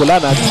Wilbert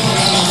Kulanag.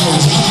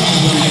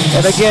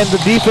 And again, the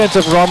defense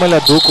of Romel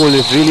Adducul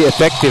is really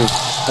effective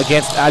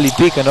against Ali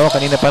Peak, ano?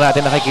 Kanina pa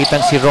natin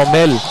nakikita si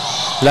Romel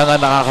lang ang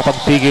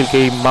nakakapagpigil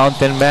kay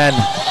Mountain Man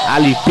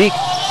Ali Peak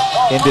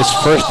in this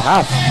first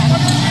half.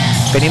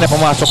 Kanina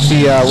pumasok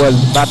si, well,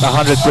 not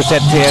 100%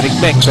 si Eric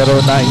Menk,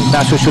 pero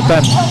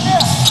nasusyutan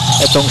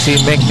itong si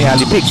Menk ni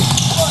Ali Peak.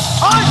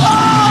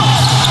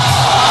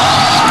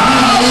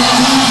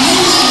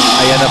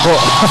 Ayan na po.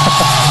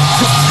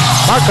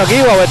 Mark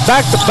Kagiwa with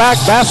back-to-back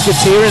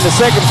baskets here in the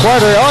second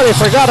quarter. Oh, they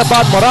forgot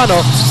about Morano.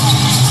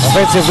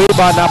 Offensive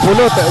rebound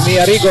napulot ni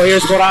Arrigo.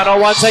 Here's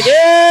Morano once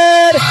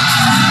again.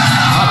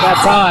 Not that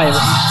time.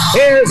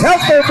 Here's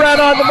Helterbrand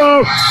on the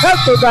move.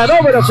 Helterbrand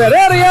over to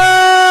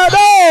Ferreira.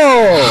 No!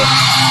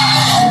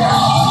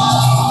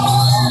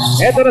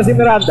 Ito na si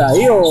Miranda.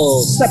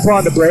 He'll step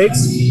on the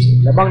brakes.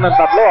 Lamang ng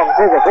tatlo ang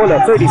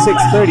Coca-Cola,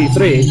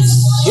 36-33.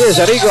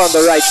 Here's Arrigo on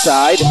the right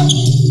side.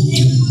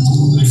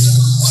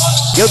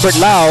 Gilbert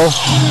Lau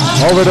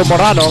over to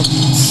Morano.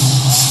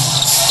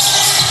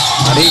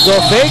 Arrigo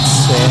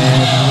fakes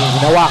and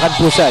hinawakan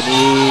po siya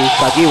ni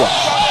Kagiwa.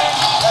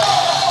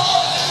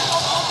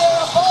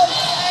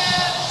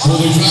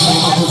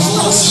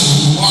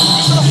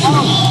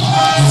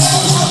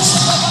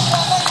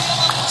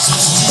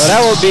 So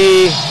that will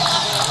be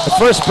the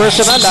first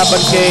personal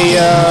laban kay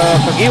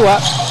Kagiwa.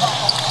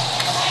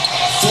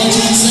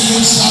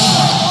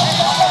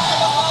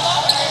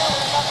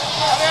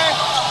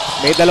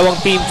 May dalawang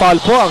team foul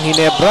po ang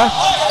Ginebra.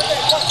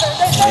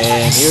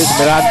 And here's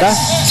Miranda.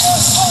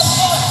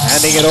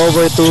 Handing it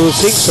over to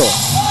Singson.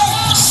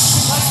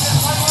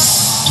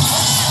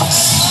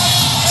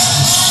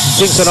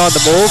 Singson on the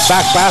move.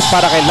 Back pass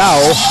para kay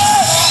Lau.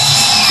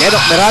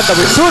 Genok Miranda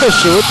will shoot a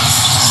shoot.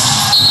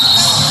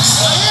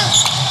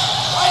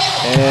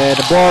 And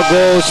the ball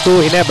goes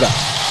to Ginebra.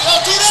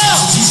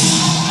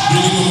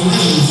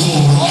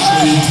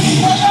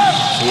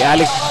 Si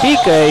Alex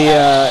Peak ay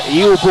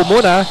iupo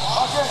muna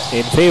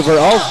in favor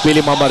of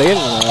Billy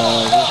Mamaril.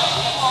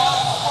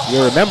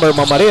 You remember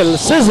Mamaril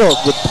sizzled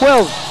with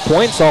 12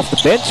 points off the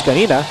bench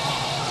kanina.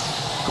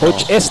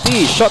 Coach ST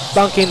shot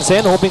Duncan's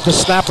in, hoping to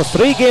snap a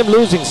 3-game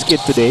losing skid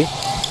today.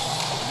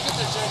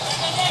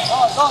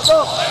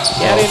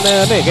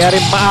 Kaya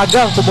rin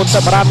maagang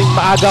pumunta, maraming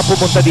maaga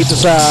pumunta dito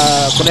sa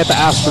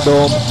Cuneta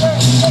Astrodome.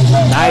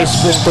 Nice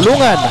pong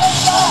tulungan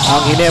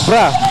ang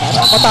Ginebra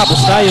para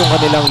matapos na yung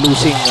kanilang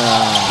losing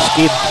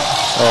skid.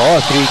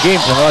 Oo, 3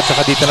 games. At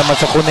saka dito naman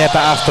sa Cuneta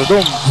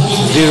Astrodome,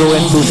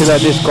 0-2 sila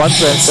this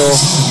conference. So,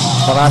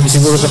 marami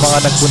siguro sa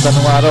mga nagpunta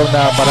ng araw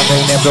na parang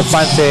Ginebra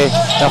fans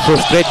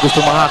na-frustrate.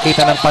 Gusto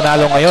makakita ng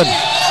panalo ngayon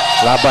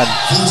laban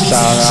sa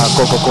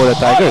Coca-Cola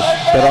Tigers.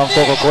 Pero ang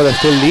Coca-Cola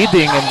still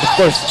leading. And of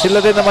course, sila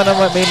din naman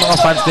may mga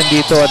fans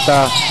din dito at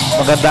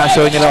maganda ang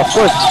show nila. Of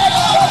course,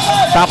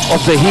 top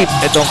of the heap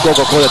itong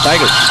Coca-Cola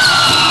Tigers.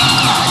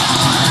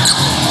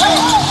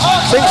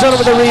 Singson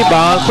with the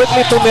rebound.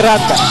 Quickly to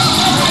Miranda.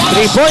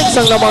 3 points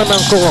ang lamang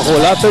ng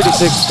Coca-Cola,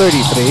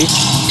 36-33.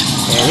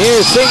 And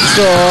here's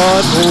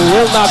Singson, who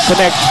will not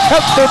connect.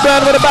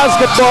 Helterbrand with a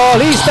basketball.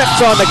 He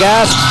steps on the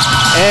gas,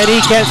 and he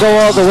can't go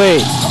all the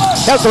way.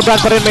 Helterbrand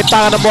pa rin may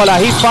tanga ng bola.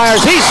 He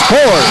fires, he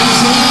scores!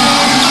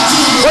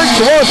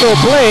 Virtuoso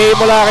play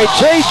mula kay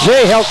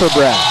JJ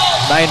Helterbrand.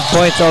 9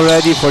 points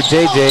already for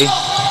JJ.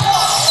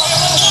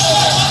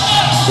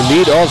 The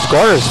lead all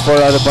scorers for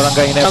the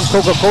Barangay Ginebra. Ang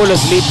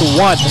Coca-Cola's lead to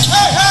 1,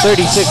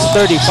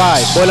 36-35.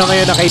 Bola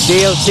ngayon na kay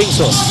Dale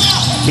Singson.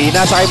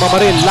 Pinasa kay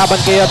Mamaril,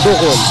 laban kay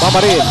Adducul.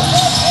 Mamaril.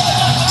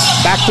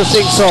 Back to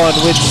Singson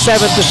with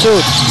 7 to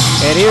shoot.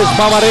 And here's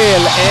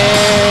Mamaril,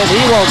 and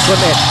he won't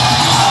connect.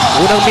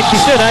 Unang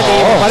mintis yun ni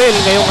Mamaril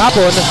ngayong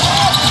hapon.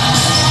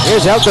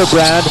 Here's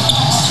Helterbrand.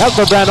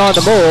 Helterbrand on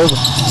the move.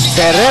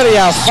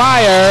 Ferreria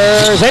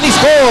fires, and he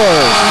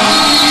scores!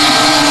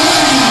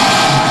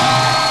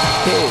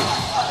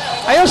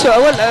 I also,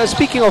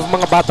 speaking of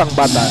mga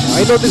batang-bata,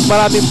 I noticed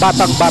maraming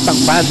batang-batang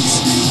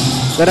fans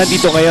na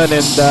nandito ngayon,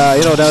 and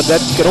you know, that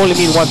can only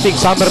mean one thing.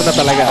 Summer na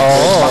talaga.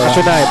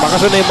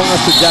 Bakasyon na yung mga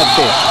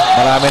estudyante.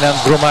 Marami ng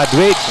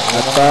graduate.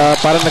 At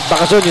parang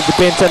nagbakasyon yung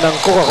depensa ng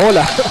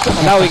Coca-Cola,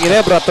 allowing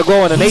Ginebra to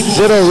go on an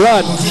 8-0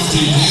 run.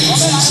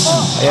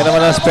 Ayan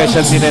naman ang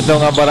specialty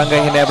nitong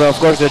Barangay Ginebra.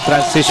 Of course, the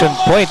transition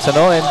points,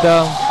 ano? And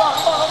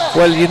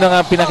well, yun na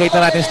nga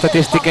pinakita natin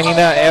statistic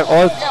kanina.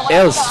 All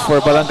else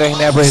for Barangay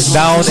Ginebra is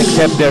down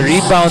except their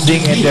rebounding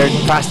and their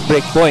fast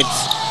break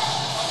points.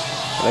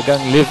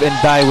 Talagang live and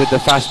die with the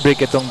fast break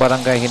itong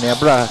Barangay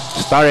Ginebra.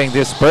 Starring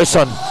this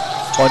person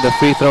on the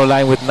free throw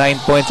line with 9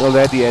 points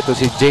already. Ito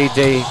si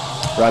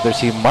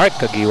si Mark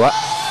Kagiwa.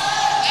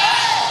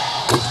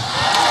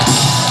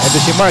 Ito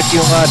si Mark,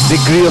 yung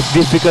degree of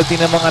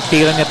difficulty ng mga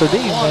tira niya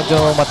today,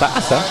 medyo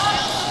mataas, ha?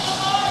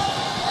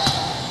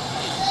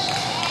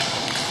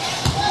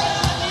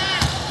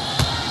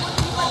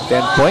 $10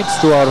 points,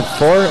 2 out of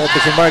 4. Ito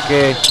si Mark,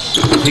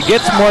 if he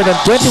gets more than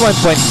 21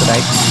 points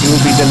tonight, he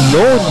will be the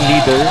lone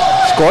leader,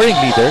 scoring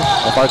leader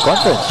of our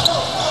conference.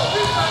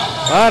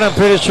 But I'm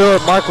pretty sure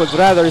Mark would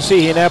rather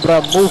see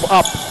Ginebra move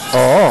up.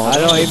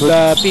 In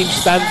the team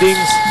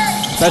standings,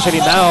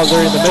 especially now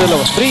they're in the middle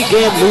of a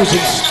 3-game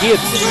losing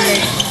skid.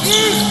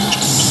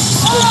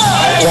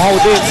 Wow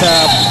din sa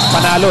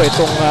panalo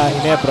itong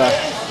Ginebra.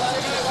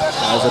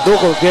 As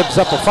Adducul gives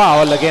up a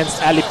foul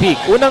against Ali Peak.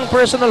 Unang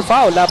personal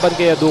foul laban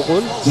kay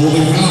Adducul,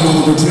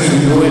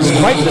 who is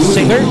quite the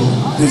singer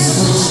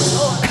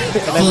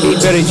and I'm being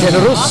very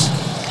generous.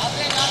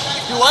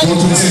 14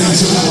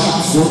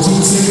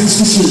 seconds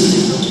to shoot.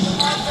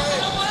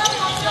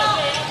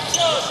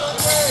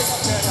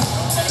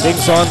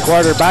 Singson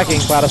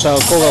quarterbacking para sa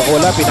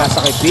Coca-Cola.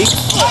 Pinasa kay Peak.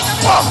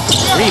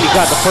 Really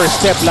got the first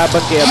step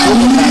laban kay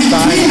Adducul that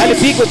time. Ali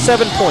Peak with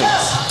 7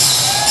 points.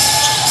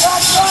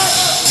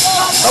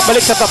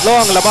 Balik sa tatlo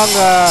ang labang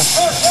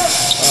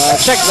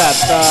check that.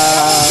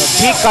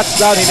 Peak cuts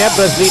down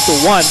Ginebra's lead to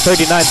 1,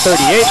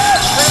 39-38.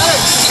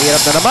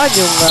 Hirap na naman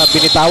yung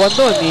binitawan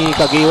doon ni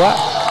Kagiwa.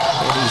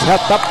 And he's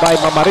helped up by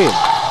Mamaril.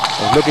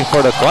 Was looking for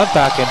the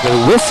contact and the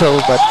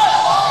whistle, but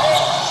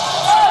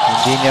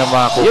hindi niya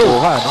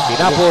makukuha. No?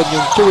 Pinapon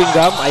yung chewing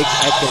gum. I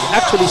can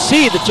actually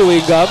see the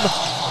chewing gum.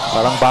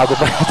 Parang bago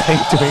pa yata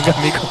yung chewing gum,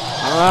 Nico.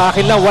 Ang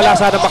akin lang, wala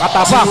sana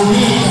makatapak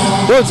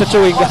doon sa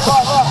chewing gum.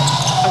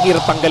 Ang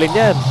hirap tanggalin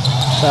yan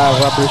sa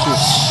rubber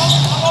shoes.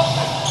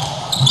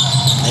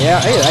 Yeah,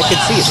 I can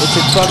see it. It's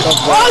in front of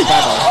the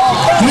panel.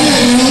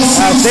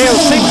 As Dale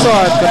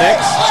Singson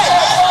connects.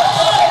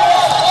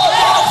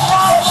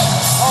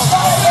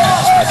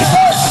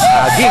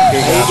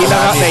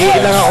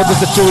 Naiilang ako doon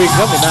sa chewing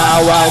gum.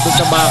 Naawa ako doon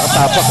sa mga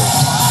katapak.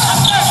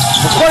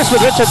 Of course,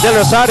 with Richard Del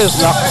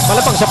Rosario's luck,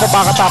 malamang siya pa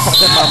makatapak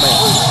din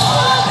mamaya.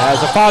 As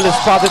a foul is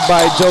spotted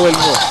by Joel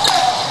Mo.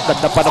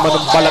 Ganda pa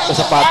naman ng balat na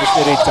sapatos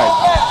ni Richard.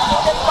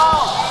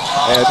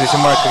 This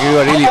is Mark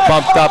Kagiwa really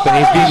pumped up and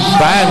he's being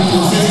banned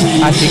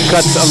as he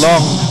cuts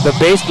along the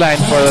baseline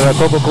for the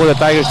Coca-Cola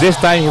Tigers. This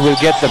time he will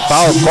get the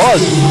foul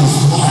called.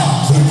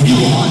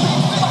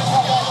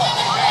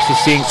 Si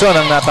Singson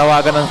ang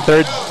natawagan ng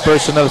third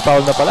personal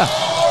foul na pala.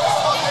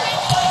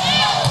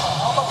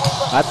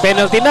 At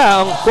penalty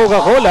na ang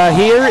Coca-Cola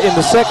here in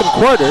the second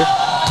quarter.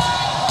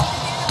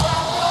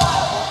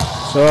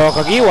 So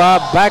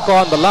Kagiwa back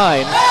on the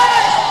line.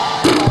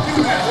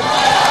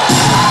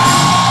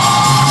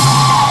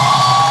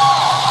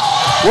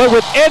 Well,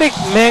 with Eric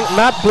Menk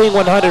not playing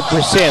 100%,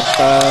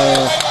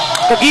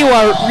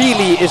 Kagiwa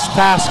really is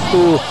tasked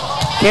to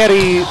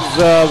carry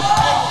the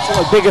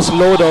biggest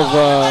load of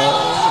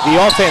the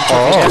offense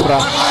of Ginebra.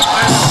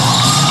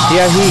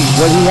 Yeah,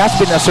 he has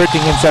been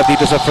asserting himself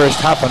dito sa first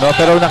half, ano?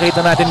 Pero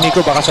nakita natin,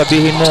 Nico, baka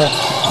sabihin mo,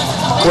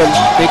 well,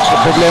 big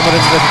problema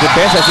rin sa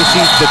defense as you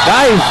see the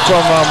dive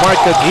from Mark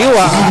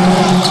Kagiwa.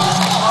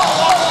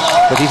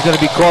 But he's going to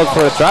be called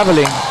for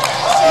traveling.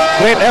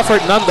 Great effort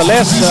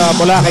nonetheless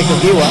mula kay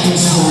Kagiwa.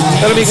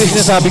 Pero may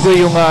sinasabi ko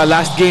yung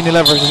last game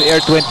nila versus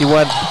Air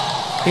 21.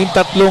 Yung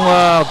tatlong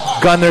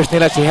gunners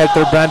nila, si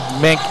Helterbrand,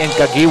 Menk, and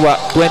Kagiwa,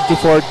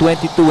 24,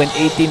 22, and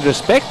 18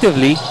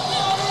 respectively.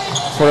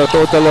 For a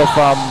total of,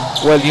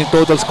 yung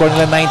total score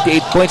nila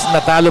 98 points.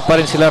 Natalo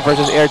pa rin sila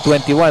versus Air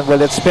 21.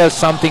 Well, that spells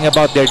something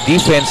about their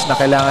defense na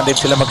kailangan din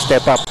sila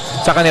mag-step up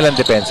sa kanilang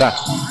depensa.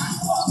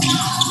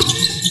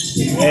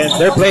 And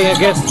they're playing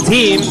against a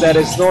team that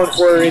is known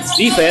for its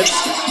defense.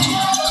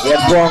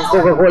 Yan po ang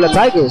Coca-Cola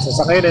Tigers.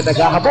 Sa ngayon ay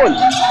naghahabol.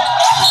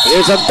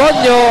 Here's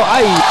Antonio.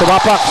 Ay,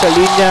 tumapak sa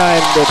linya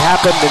and it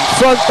happened in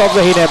front of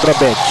the Ginebra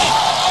bench.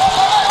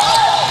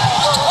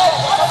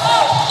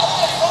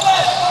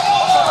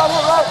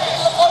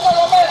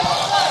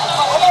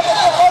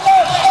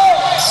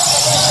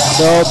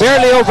 So,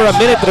 barely over a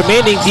minute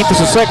remaining dito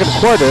sa second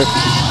quarter.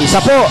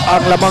 Isa po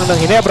ang lamang ng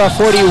Ginebra,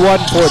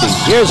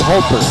 41-40. Here's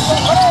Hopper.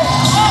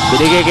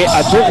 Binigay kay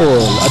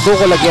Adducul.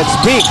 Adducul against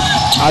Pink.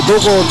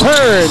 Adducul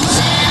turns.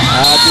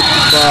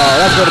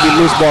 That's going to be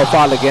loose ball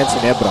foul against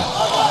Ginebra.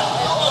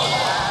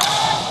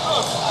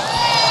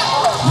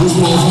 Loose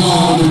ball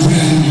foul number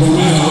 10,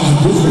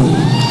 Adducul.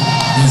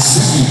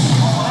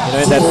 You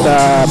know, in that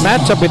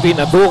matchup between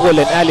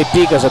Adducul and Ali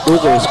Picas,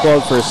 Adducul is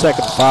called for a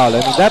second foul. I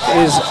mean, that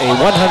is a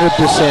 100%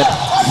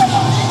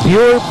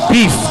 pure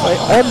beef,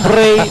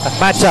 hombre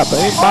matchup.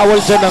 I mean, bawal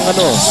dyan ang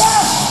ano.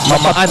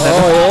 Mamaan na.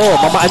 Oo,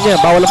 mamaan yan.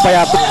 Bawal ang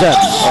payatot dyan.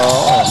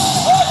 Oo.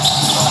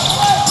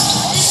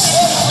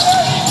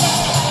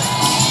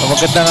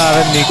 Maganda nga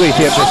rin, Nico, if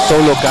you have a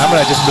solo camera,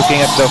 just looking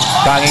at the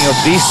banging of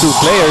these two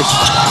players.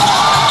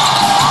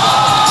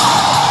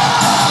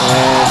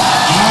 And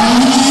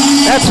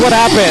that's what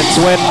happens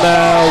when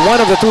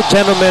one of the two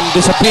gentlemen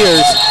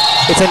disappears.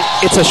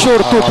 It's a sure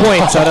 2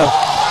 points. While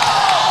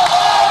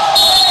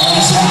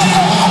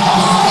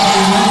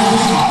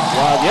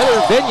the other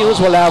venues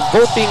will have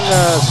voting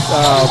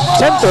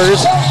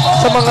centers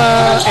sa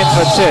mga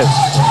entrances.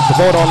 To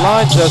vote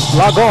online, just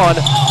log on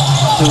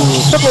to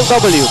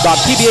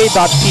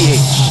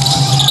www.pba.ph.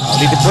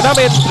 Ulitin po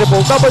namin,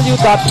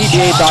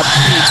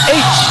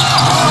 www.pba.ph.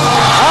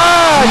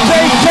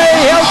 JJ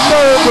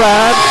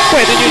Helterbrand,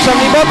 pwede nyo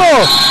siyang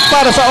ibato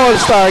para sa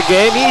All-Star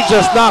Game. He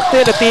just knocked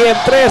in a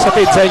TM3 sa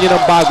sa inyo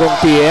ng bagong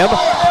TM.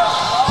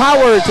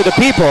 Power to the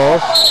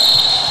people.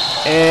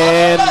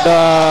 And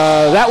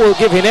that will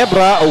give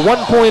Ginebra a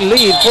 1-point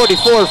lead,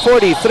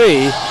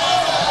 44-43.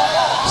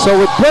 So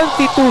with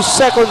 22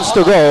 seconds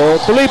to go,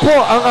 tuloy po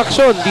ang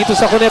aksyon dito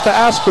sa Cuneta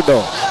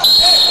Astrodome.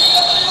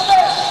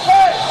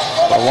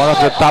 One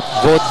of the top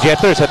vote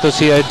getters, ito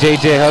si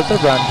JJ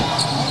Helterbrand.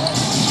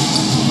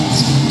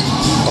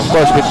 Of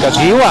course, with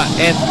Kagiwa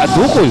and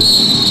Adducul.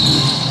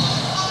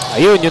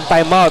 Ayun, yung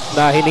timeout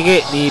na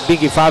hiningi ni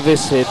Biggie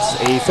Favis. It's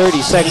a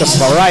 30-second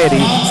variety.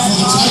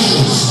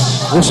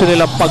 Gusto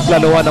nilang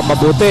paglaluan ng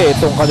mabuti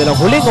itong kanilang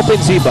huling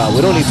opensiba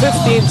with only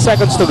 15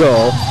 seconds to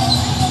go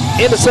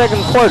in the second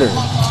quarter.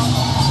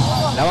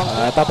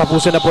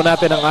 Tatapusin na po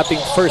natin ang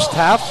ating first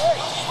half.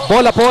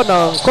 Bola po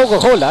ng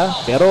Coca-Cola,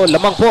 pero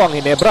lamang po ang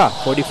Ginebra,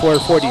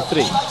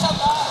 44-43.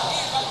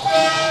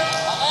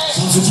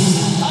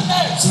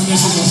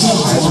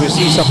 As we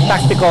see some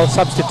tactical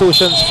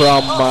substitutions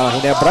from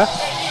Ginebra.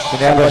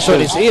 Ginebra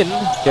is in.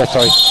 Yeah,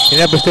 sorry.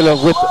 Ginebra still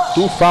with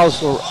 2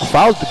 fouls or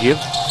foul to give.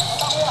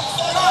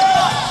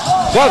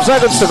 12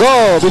 seconds to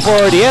go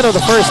before the end of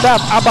the first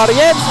half.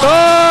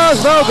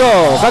 Abarrientos, no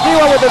go.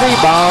 Kagiwa with the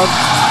rebound.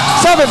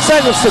 7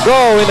 seconds to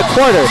go in the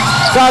quarter.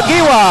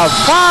 Kagiwa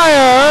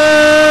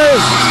fires.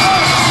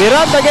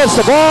 Miranda gets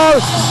the ball.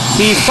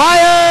 He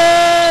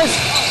fires.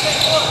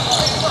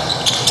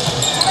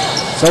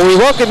 So we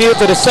welcome you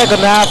to the second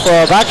half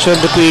of action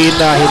between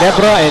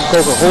Ginebra and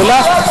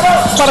Coca-Cola.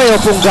 Pareho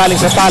pong galing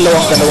sa talo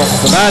ang dalawang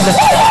kupunan.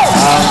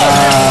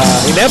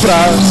 Ang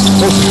Ginebra,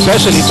 most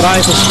especially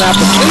trying to snap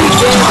a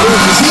 3-game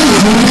losing streak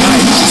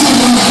tonight.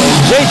 And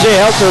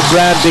JJ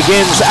Helterbrand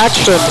begins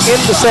action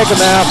in the second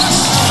half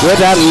with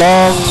that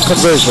long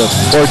conversion.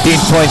 14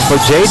 points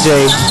for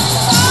JJ.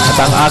 At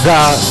ang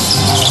aga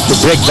to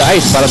break the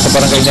ice para sa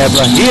Barangay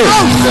Ginebra here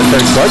in the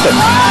third quarter.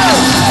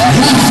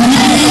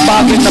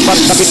 Bakit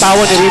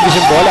nabitawan ni Reavis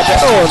yung bola,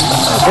 pero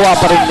gawa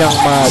pa rin niyang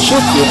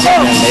ma-shoot yung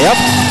layup.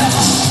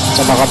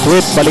 Sa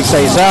makatwit, balik sa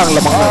isang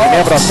lamang ng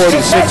Ginebra,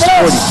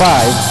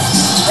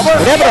 46-45.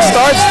 Ginebra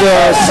starts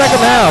the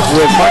second half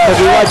with Mark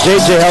Kagiwa,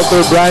 JJ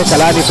Helterbrand,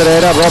 Kalani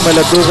Ferreira, Romel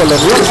Adducul,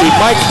 and rookie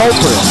Mike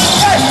Hoper.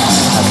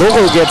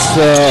 Adducul gets,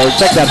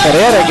 check that,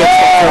 Ferreira gets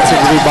the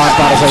offensive rebound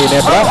para sa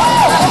Ginebra.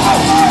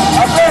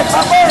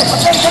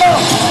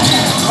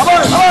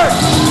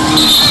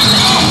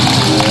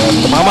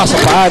 Tumama sa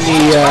paa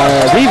ni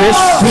Reavis.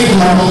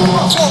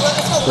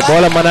 The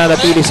bola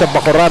mananatili sa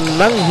bakuran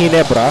ng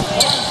Ginebra.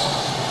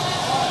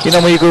 You know,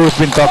 we've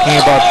been talking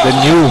about the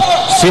new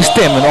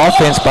system and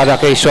offense para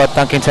kay Shot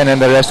Tankinson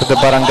and the rest of the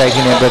Barangay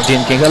Ginebra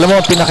Gin Kings. Alam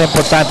mo, ang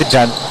pinaka-importante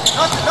dyan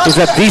is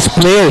that these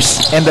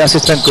players and the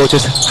assistant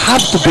coaches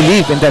have to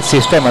believe in that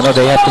system. Ano?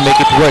 They have to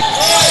make it work.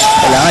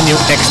 Kailangan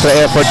yung extra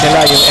effort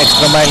nila, yung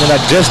extra mile nila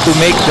just to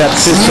make that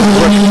system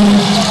work.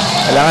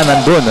 Kailangan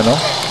nandun, ano?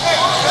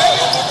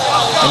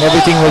 And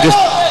everything will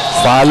just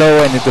follow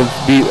and it will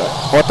be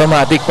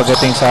automatic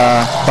pagdating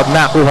sa pag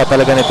nakuha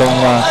talaga nitong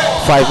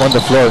 5 on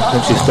the floor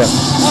yung system.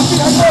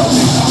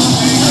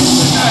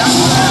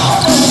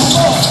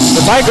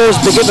 The Tigers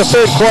begin the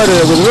third quarter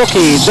with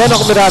rookie Johnny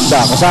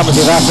Miranda kasama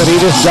si Rafi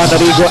Reavis, John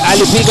Arrigo,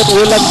 Alipig at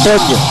Will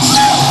Antonio.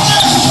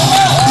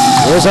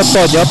 Here's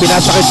Antonio,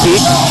 pinasa kay Pig.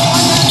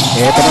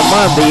 Ito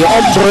naman, the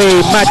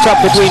ombre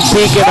matchup between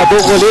Pig and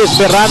Adducul is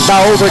Miranda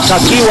over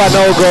Kagiwa,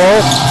 no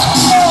go.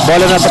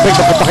 Bola na tapik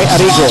na punta kay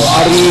Arrigo.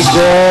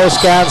 Arrigo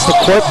scans the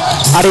court.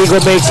 Arrigo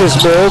makes his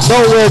move.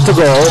 Nowhere to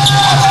go.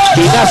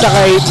 Pinasa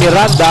kay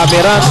Miranda.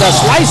 Miranda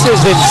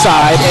slices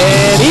inside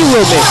and he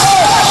will miss.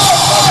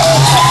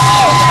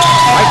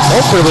 Mike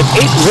Hoper with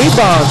 8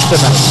 rebounds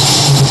tonight.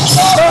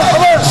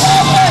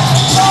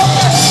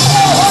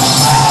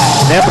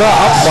 Ginebra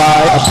up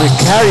by a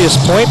precarious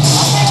point.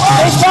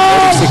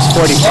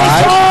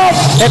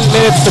 46-45. 10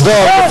 minutes to go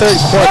in the third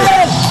quarter.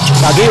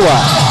 Kagiwa.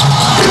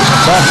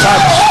 Soft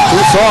touch. Too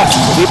soft.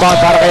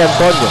 Rebound para kay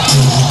Antonio.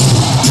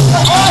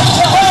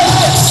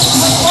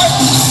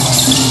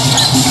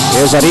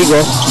 Here's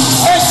Arrigo.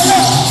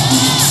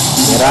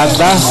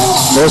 Miranda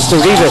goes to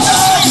Reavis.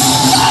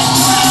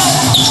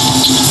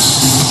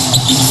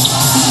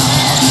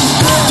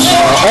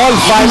 All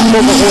 5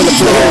 Coca-Cola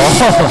players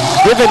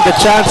given the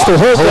chance to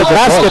hold the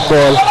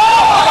basketball.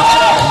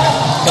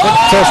 And it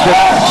says that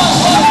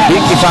Big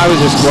Kifawi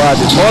is squad.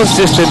 All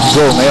systems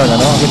go ngayon,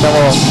 ano? Kita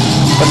mo,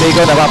 pati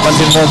ikaw,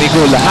 napapansin mo,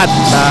 Migo, lahat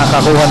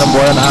nakakakuha ng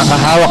bola,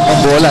 nakakahawak ng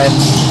bola, and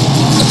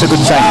that's a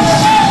good sign.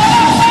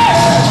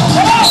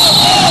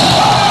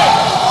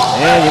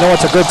 And you know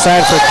what's a good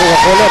sign for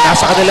Coca-Cola?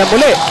 Nasa kanila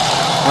muli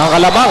ang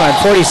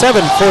kalamangan,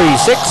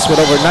 47-46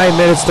 with over 9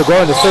 minutes to go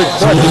in the third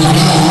quarter.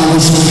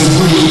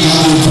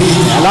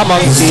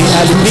 Alamang si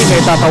Alipig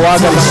ay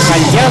tatawagan ng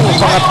kanyang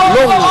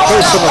pangatlong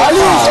personal foul.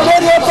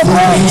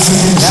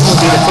 That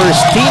would be the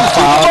first team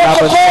foul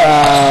laban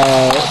sa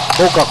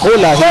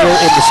Coca-Cola here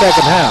in the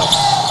second half.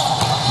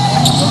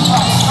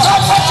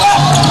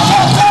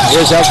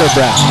 Here's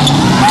Helterbrand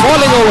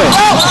falling away.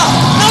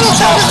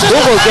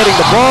 Adducul getting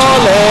the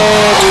ball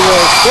and he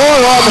will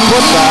score on the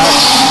putback.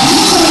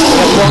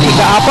 Yan po ang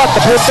ika-4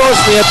 na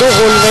puntos ni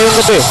Adducul ngayong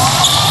gabi.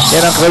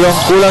 Yan ang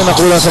kulang na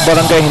kulang sa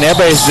Barangay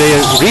Ginebra is the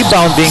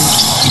rebounding.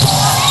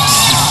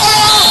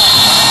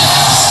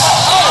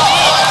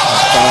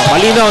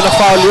 Malinaw na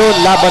foul yun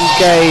laban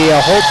kay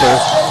Hoper.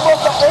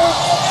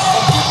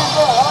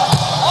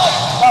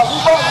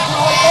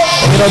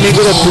 You know,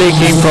 Migo, the play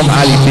came from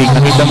Alipig.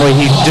 Nakita mo,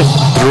 he just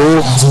drew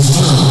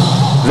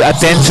the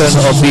attention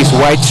of these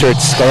white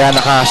shirts. Kaya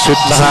naka-shoot,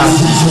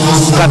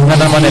 naka-cut na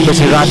naman ito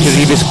si Rafi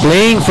Reavis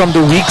playing from the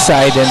weak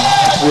side. And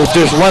if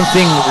there's one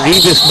thing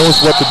Reavis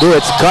knows what to do,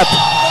 it's cut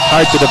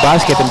hard to the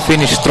basket and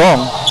finish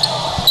strong.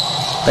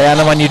 Kaya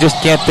naman, you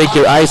just can't take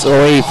your eyes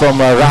away from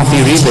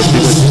Rafi Reavis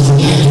because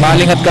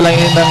malingat ka lang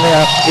ng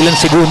ilang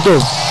segundo.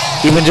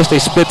 Even just a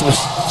split of a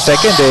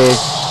second,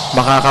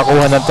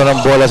 makakakuha na ito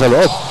ng bola sa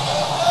loob.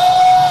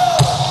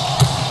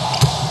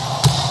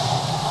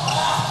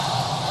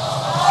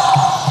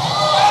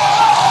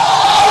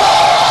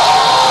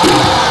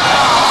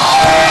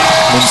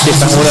 Mintis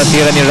ang unang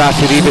tira ni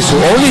Rafi Reavis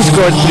who only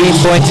scored 3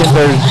 points in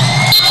the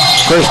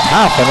first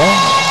half, ano?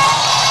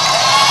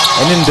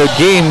 And in the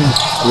game,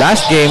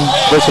 last game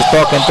versus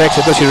Talk and Tex,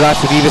 ito si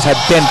Rafi Reavis had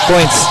 10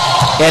 points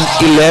and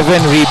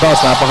 11 rebounds.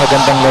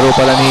 Napakagandang laro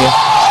pala ni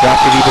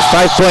Rafi Reavis.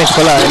 5 points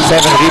pala and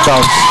 7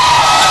 rebounds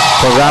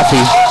for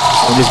Rafi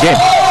in this game.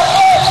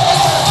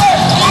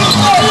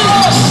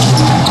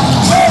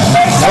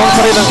 Nawang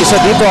pa rin ang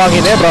isa dito ang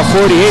Ginebra,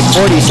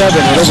 48-47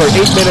 with over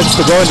 8 minutes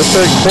to go in the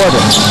third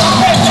quarter.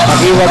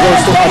 Magiwa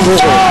goes to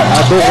Adducul.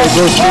 Adducul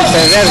goes to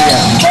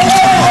Ferreria.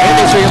 And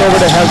they swing over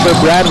to Helper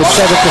Brand with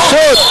 7 to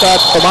shoot.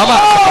 At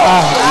tumama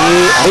ni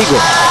Arrigo.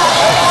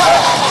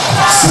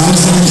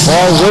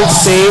 Ball will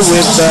stay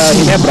with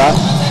Ginebra.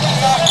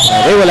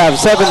 They will have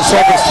 7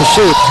 seconds to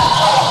shoot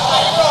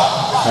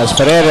as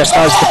Ferreira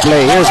starts to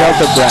play. Here's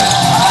Helper Brand.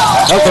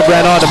 Helper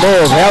Brand on the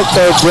move.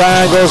 Helper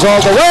Brand goes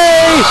all the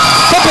way.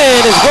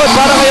 Tip-in is good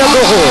para kay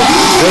Adducul.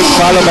 Great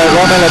follow by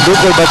Romel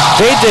Adducul, but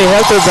JJ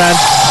Helper Brand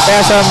kaya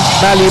siya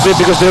nalibre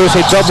because there was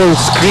a double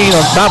screen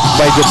on top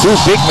by the two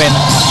big men,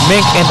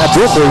 Menk and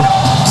Adducul.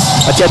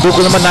 At si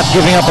Adducul naman not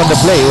giving up on the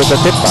play with the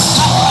tip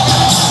pass.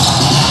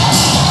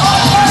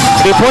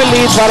 3-point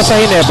lead para sa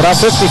Ginebra,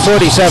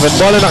 50-47.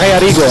 Bola na kay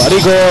Arrigo.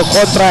 Arrigo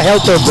kontra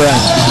Helper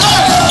Brand.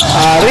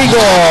 Arrigo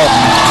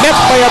met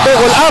by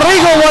Adducul.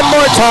 Arrigo one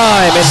more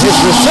time and his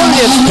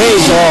resilience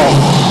pays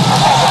off.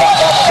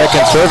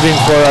 Second serving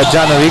for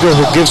John Arrigo,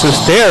 who gives a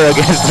stare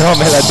against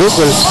Romel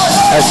Adducul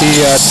as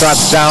he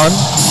trots down.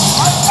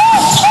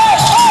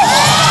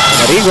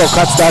 Arrigo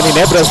cuts down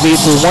Ginebra's lead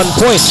to 1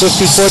 point,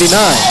 50-49.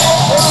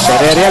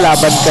 Ferreria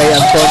laban kay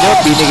Antonio,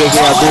 binigay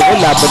kay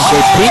Adducul, laban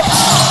kay Peak.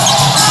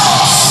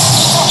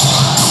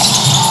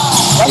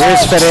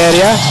 Here's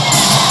Ferreria.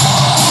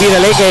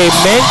 Pinalay kay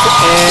Menk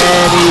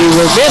and he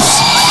will miss.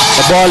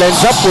 The ball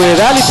ends up with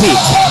Ali Peak.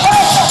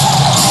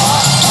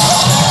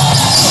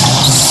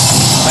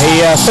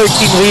 May 13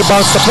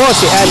 rebounds na po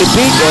si Ali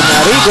Peak and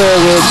Arrigo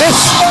will miss.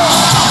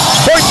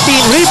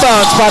 14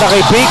 rebounds para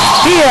kay Peak.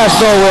 He has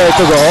nowhere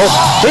to go.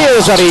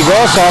 Here's Arrigo.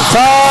 Soft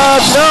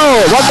touch. No.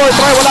 One more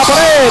try. Wala pa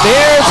rin.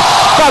 Here's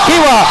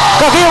Kakiwa.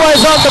 Kakiwa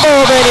is on the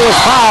move and he was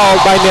fouled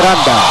by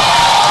Miranda.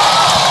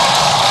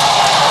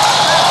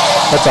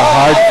 That's a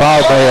hard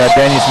foul by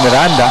Dennis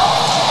Miranda.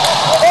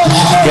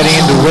 Getting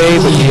in the way,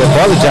 but he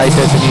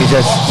apologizes and he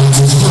says,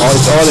 oh,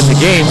 it's all in the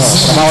game.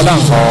 Tamaw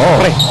lang. Oo.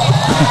 Pre.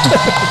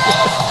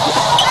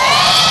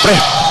 Pre.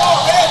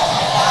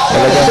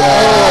 Talagang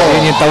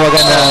yun yung tawagan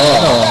na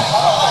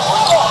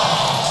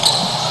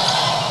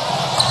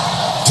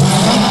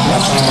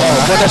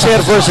Bonasher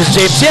versus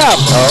James Yap.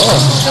 Oo.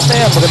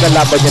 Magandang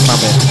laban yan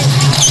mamaya.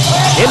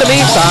 In the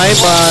meantime,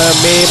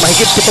 may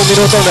mahigit 7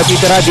 minutong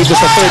natitira dito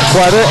sa third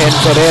quarter and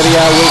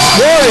Ferreria will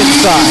score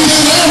inside.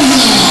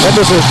 That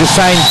was a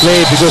design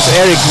play because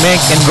Eric Menk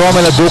and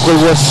Romel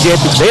Adducul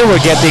they were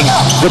getting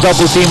the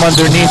double team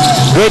underneath.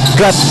 Great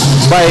cut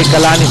by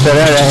Kalani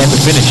Ferreira and the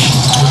finish.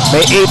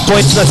 May 8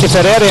 points na si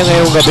Ferreira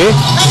ngayong gabi.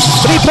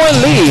 3-point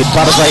lead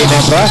para sa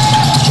Ginebra.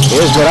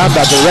 Here's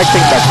Miranda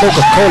directing the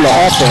Coca-Cola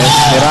offense.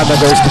 Miranda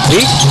goes to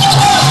Peak.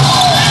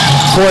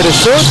 For the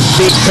shoot,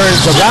 Peak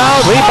turns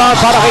around. Rebound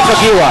para kay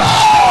Kagiwa.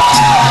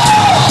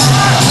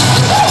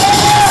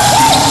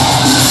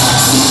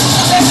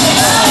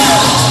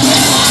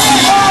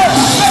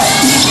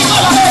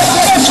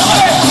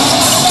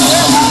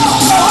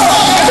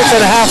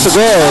 And a half to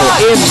go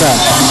in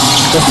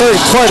the third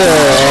quarter.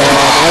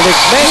 And Eric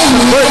Menk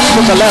converts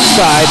from the left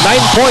side. 9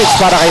 points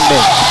para kay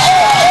Menk.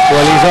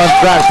 Well, he's on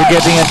track to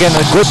getting again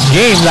a good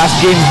game. Last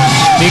game,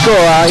 Nico,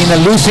 in a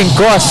losing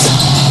cause,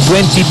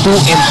 22-10.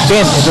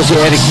 Ito si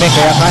Eric Menk.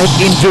 Kaya kahit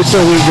injured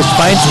to, he just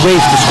finds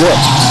ways to score.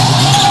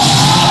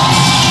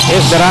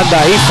 Here's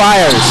Miranda. He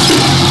fires.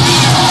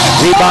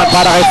 Rebound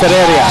para kay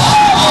Ferreria.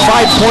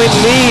 5-point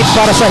lead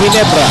para sa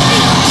Ginebra.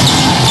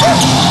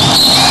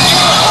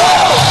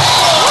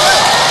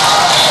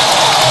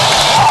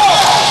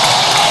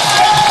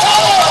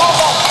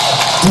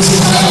 This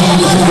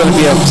is going to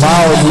be a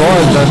foul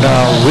called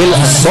on Will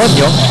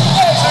Antonio.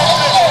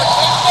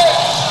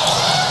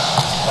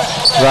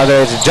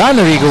 Rather, it's John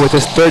Arrigo with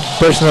his third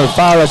personal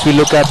foul as we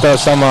look at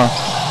some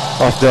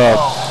of the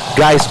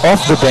guys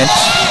off the bench.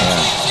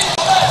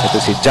 Ito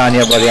si Johnny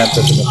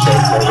Abarrientos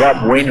and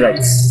Rob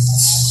Wainwright.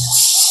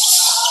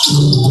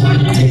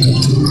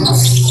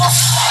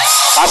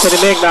 Pasa ni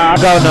Menk na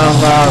agaw ng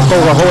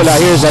Coca-Cola.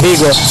 Here's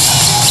Arrigo.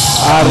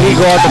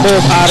 Arrigo at the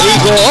move.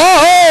 Arrigo.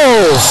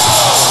 Oh!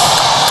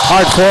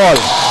 Hard fall.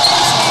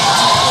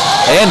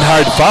 And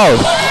hard foul.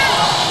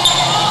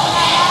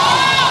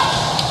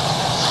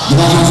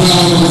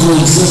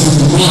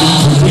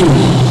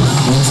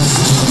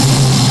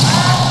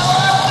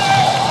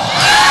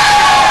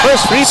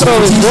 First free throw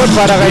is good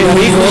para kay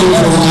Arrigo.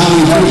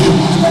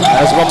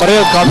 As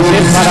Mamaril comes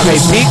in para kay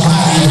Peak.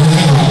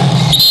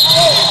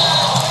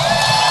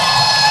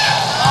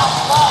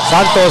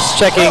 Santos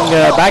checking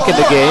back in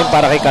the game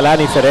para kay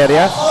Kalani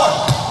Ferreria.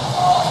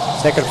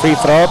 Second free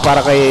throw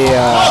para kay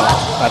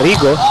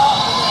Arrigo.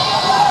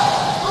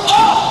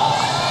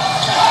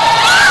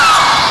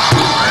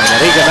 And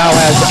Arrigo now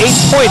has 8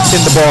 points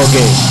in the ball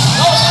game.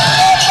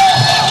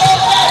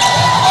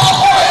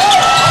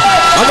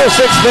 On Under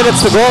 6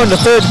 minutes to go in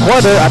the third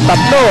quarter at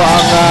tatlo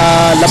ang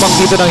lamang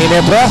dito ng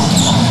Ginebra.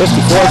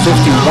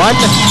 54-51.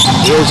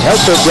 Here's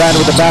Helterbrand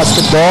with the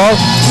basketball.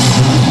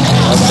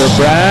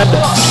 Helterbrand.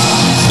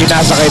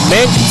 Pinasa kay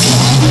Menk.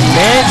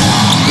 Menk.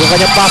 Yung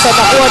kanyang pasa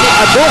nakuha ni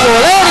Adducul.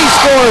 And he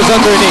scores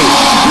underneath.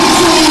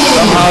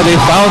 Somehow they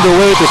found a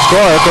way to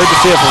score,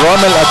 courtesy of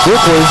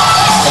Adducul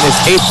and his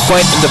 8th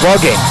point in the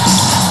ballgame.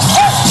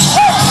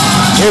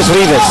 Here's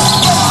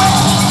Reavis.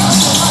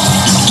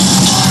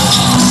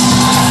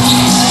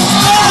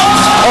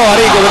 Oh,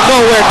 Arrigo with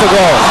nowhere to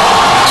go.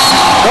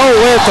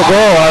 Nowhere to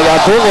go.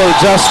 Adducul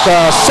just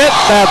set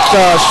that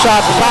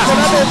shot back.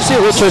 Si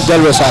Richard Del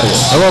Rosario.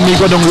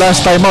 Amigo, nung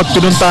last time out,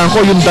 pinuntahan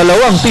ko yung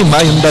dalawang team,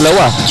 yung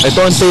dalawa. Ito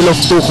ang tale of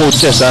two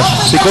coaches.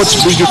 Si Coach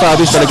Rafi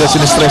Reavis talaga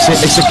sinistress yung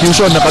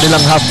execution ng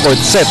kanilang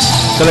half-court set.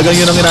 Talagang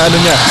yun ang inaano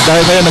niya.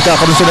 Dahil ngayon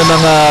nagkakaroon sila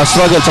ng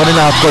struggle sa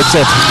kanilang half-court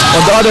set.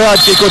 On the other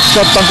hand, kay Coach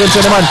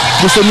Tomkinson naman,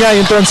 gusto niya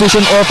yung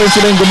transition offense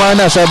sila yung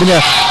gumana. Sabi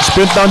niya,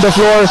 sprint down the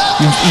floor,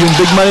 yung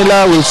big man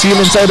nila will seal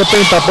inside the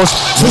paint, tapos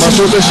mga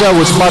shooters niya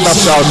will spot up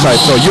sa outside.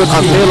 So yun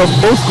ang tale of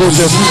both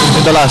coaches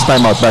in the last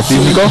time out. Back to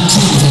you, Nico.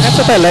 That's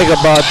what I like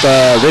about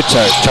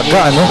Richard.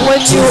 Tsaka, no? When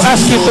you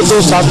ask him to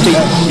do something,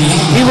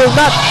 he will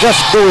not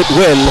just do it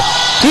well,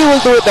 he will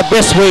do it the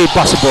best way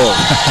possible.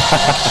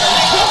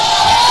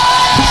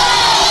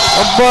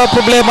 Ang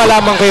problema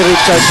lamang kay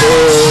Richard,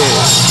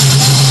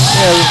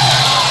 well,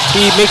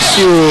 he makes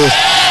you,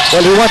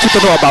 well, he wants you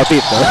to know about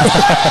it. No?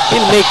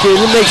 he'll make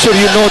sure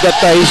you know that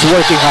he's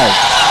working hard.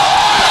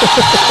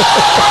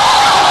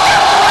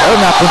 Well,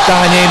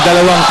 napuntahan niya yung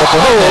dalawang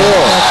kapuno.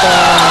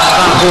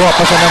 At nakakuha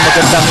pa siya ng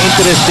magandang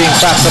interesting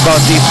facts about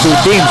these two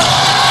teams.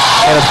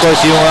 And of course,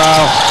 yung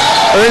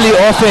early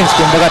offense,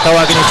 kung baga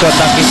tawagin ni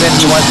Tomkinson,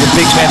 he wants the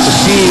big man to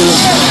steal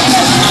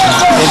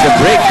in the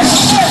break.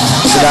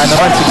 Sila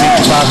naman si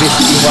Reavis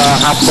yung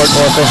half-court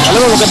offense.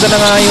 Alam mo, maganda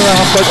na nga yung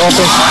half-court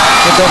offense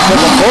nito sa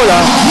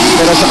Coca-Cola.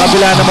 Pero sa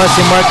kabila naman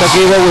si Mark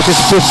Aguila with his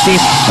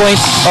 15th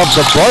point of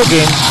the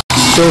ballgame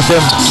shows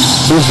them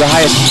who's the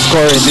highest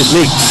scorer in this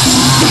league.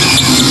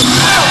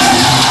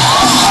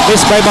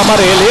 Missed by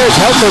Mamaril. Here's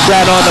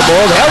Helterbrand on the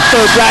ball.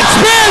 Helterbrand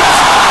spins!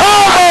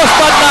 Almost,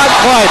 but not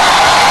quite.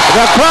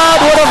 The crowd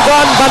would have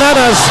gone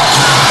bananas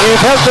if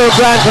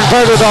Helterbrand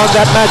converted on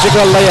that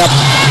magical layup.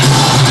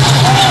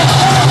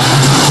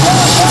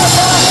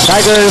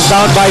 Tigers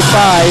down by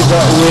 5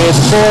 with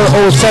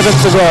 4:07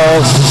 to go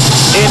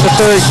in the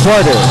third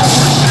quarter.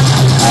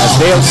 As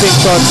Dale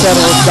Singson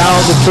settles down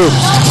the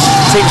troops.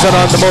 Singson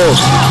on the move.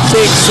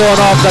 Singson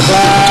off the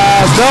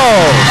glass. No!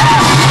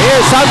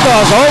 Here's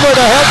Santos over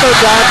the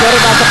Helterbrand, pero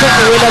natapos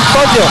ni Will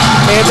Antonio.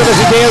 Ito na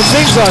si Dale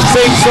Singson.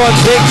 Singson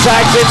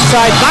zigzags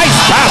inside. Nice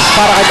pass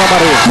para kay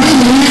Mamaril.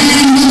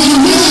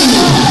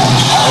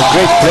 A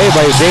great play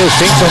by Dale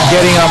Singson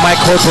getting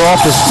Mike Holter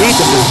off his feet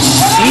and the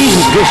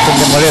easy dish from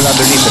Mamaril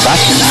underneath the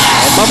basket.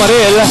 And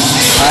Mamaril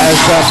has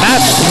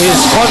matched his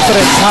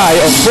confidence high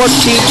of 14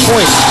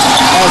 points.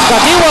 As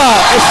Kagiwa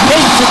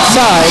escapes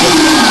inside.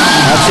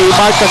 At si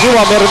Mark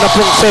Kagiwa meron na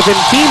pong 17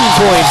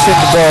 points in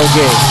the ball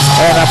game.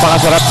 And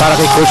napakasarap para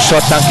kay Coach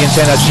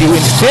Tomkinson as you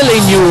instill a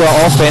new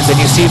offense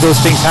and you see those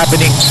things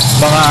happening,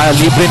 mga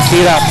libreng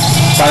tira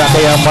para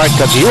kay Mark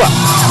Kagiwa.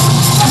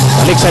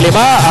 Balik sa 5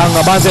 ang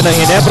abante ng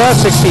Ginebra,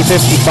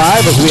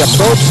 60-55 as we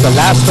approach the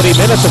last 3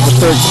 minutes of the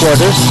third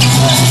quarter.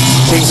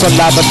 Singson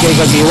laban kay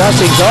Kagiwa.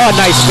 Singson, oh,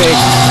 nice fake.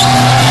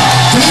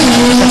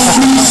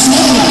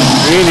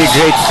 Really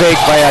great fake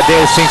by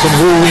Dale Singson,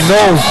 who we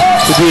know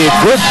to be a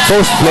good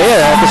post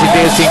player. Kasi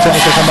Dale Singson,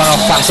 isa sa mga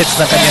facets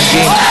ng kanyang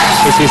game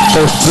is his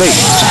post play.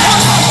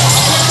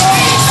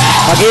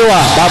 Kagiwa,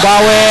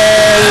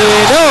 babawel.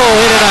 No,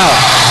 in and out.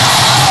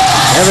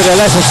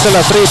 Nevertheless, it's still a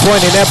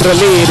 3-point Ginebra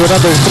lead with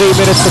under 3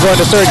 minutes to go in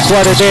the third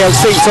quarter. Dale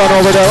Singson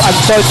over to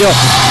Antonio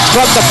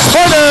from the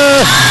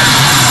corner.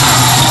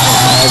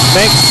 As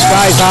Menk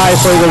skies high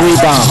for the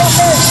rebound.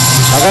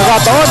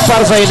 Nagkakataon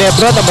para sa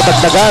Ginebra na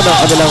matagdagan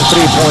ang kanilang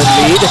 3-point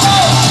lead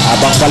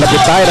habang palapit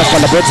tayo ng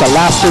palapit sa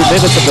last 2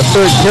 minutes of the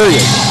third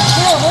period.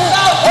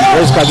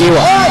 Here's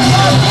Kagiwa.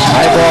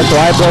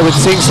 Eyeball with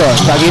Singson.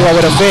 Kagiwa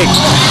with a fake.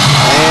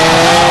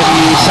 And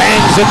he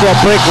bangs into a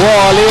brick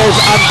wall. Here's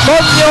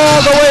Antonio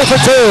all the way for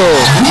 2.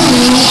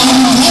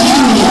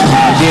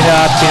 Hindi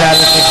na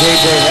pinalo ni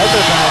JJ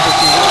Helterbrand.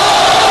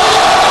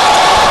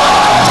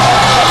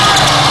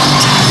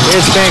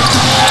 Here's Menk.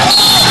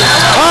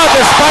 Oh,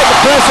 despite the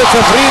presence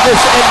of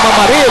Reavis and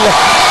Mamaril,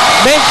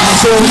 Menk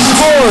still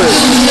scores.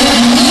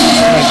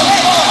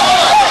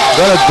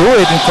 Gotta do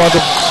it in front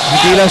of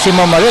hindi lang si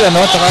Mamaril,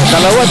 ano?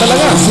 Dalawa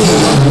talaga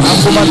ang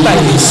bumantay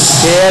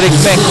si Eric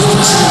Menk.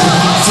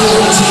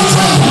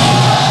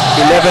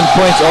 11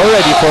 points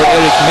already for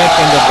Eric Menk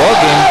in the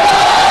ballgame.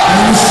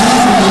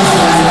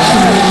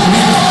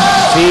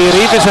 Si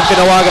Reavis ang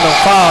tinawagan ng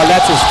foul.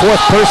 That's his 4th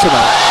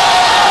personal.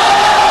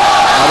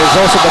 That is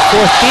also the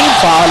 4th team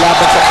foul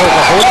laban sa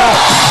Coca-Cola.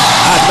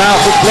 At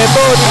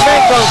nakumpleto ni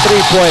Menk ang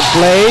 3-point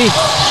play.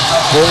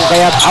 Kung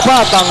kaya't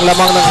apat ang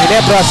lamang ng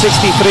Ginebra,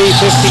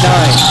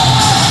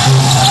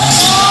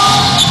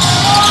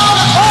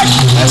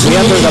 63-59. As we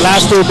enter the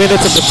last 2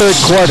 minutes of the third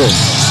quarter.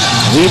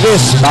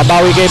 Reavis,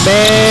 babawi kay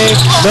Menk.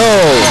 No.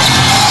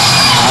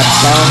 At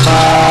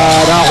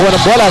nakakuha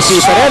ng bola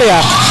si Pereira.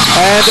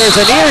 And there's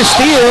a near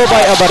steal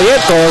by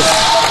Abarrientos.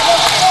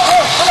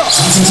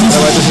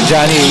 Pero ito si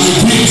Johnny,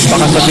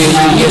 baka sabihin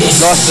he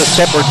has lost a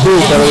step or two,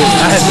 pero his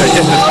hands are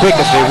just as quick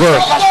as they were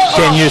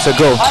 10 years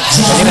ago.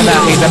 Kanina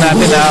nakita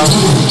natin na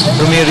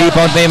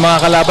rumi-rebound na yung mga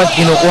kalaban,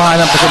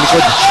 kinukuhanan pa sa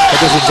likod.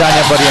 Ito si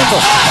Johnny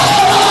Abarrientos.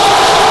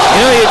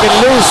 You know, you can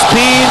lose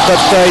speed,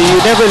 but you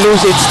never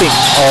lose instinct.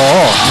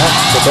 Oo,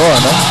 totoo,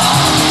 no?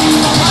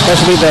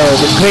 Especially the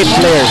great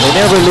players, they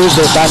never lose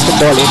their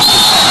basketball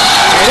instinct.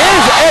 It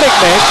is Eric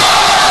Menk,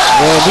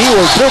 and he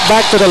will throw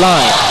back to the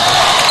line.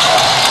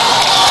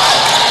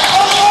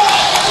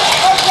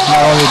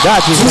 Not only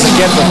that, he's going to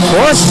get the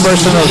fourth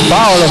personal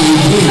foul of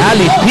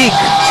Ali Peak.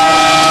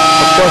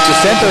 Of course, the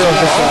center of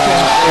this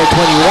Air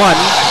 21.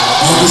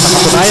 Sa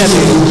katunayan,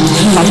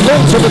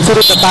 tatlong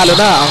sunod-sunod na talo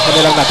na ang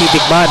kanilang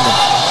natitikman.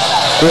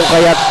 Kung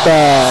kaya't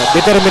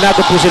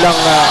determinado po silang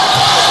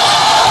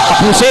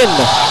tapusin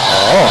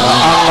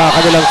ang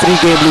kanilang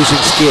 3-game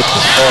losing skid.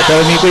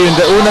 Pero Nico, yung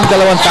unang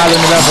dalawang talo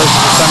nila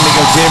versus San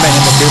Miguel German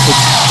and the Philippine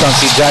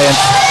Chunky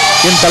Giants,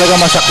 yun talaga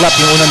masaklap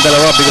yung unang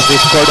dalawa because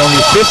they scored only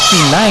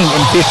 59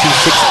 and 56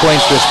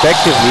 points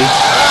respectively.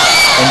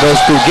 In those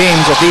two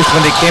games, at least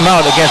when they came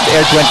out against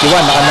Air 21,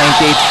 naka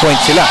 98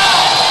 points sila.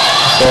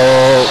 So,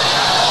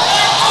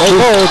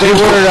 although they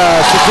were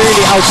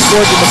severely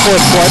outscored in the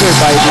fourth quarter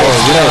by the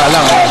yun na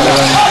lang,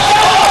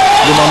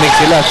 lumamig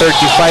sila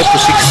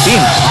 35-16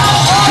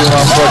 yung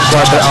fourth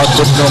quarter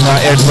output ng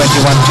Air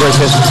 21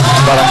 versus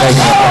Barangay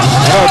Ginebra.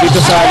 Pero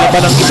dito sa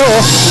labanang ito,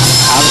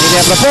 ang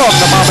Ginebra po ang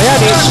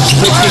namamayani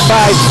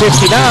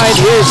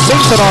 65-59. Here's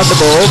Simpson on the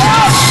move.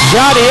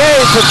 Johnny A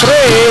for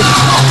 3.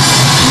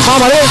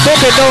 Mamaril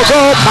took it, no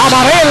go.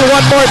 Mamaril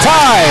one more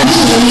time.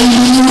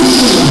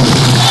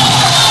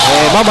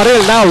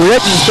 Mamaril now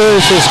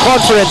registers his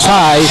conference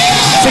high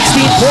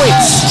 16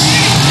 points.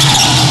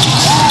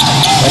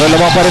 Pero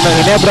lamang pa rin ng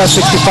Ginebra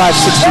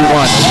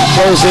 65-61. He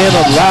goes in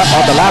on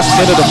the last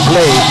minute of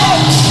play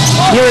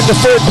here in the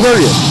third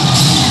period.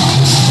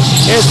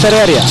 Here's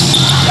Pereira.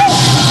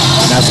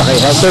 Nasa kay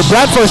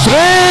Helterbrand for 3!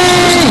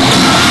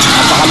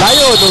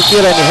 Napakalayo nung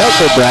tira ni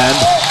Helterbrand.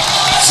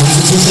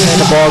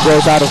 And the ball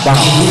goes out of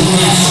bounds.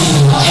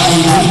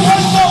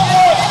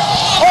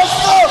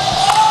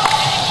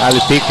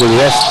 Ali Peak will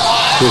rest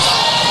his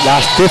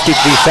last 53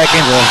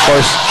 seconds, and of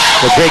course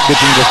the break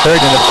between the third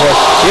and the fourth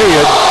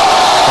period.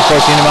 Of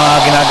course, yun yung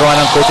mga ginagawa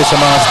ng coaches sa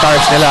mga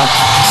stars nila.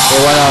 They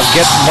wanna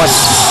get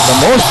the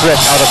most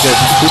rest out of their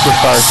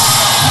superstars.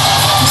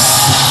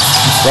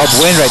 Rob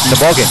Wainwright in the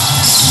ballgame.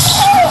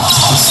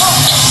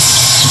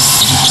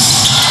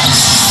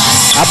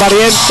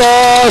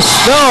 Abarrientos,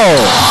 no!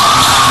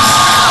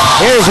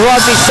 Here's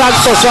Rodney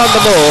Santos on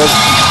the move.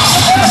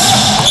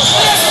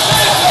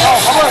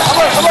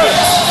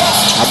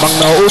 Habang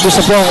nauubos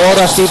na po ang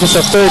oras dito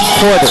sa third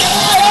quarter.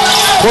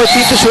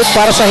 14 to shoot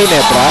para sa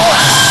Ginebra.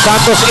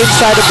 Santos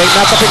inside the make,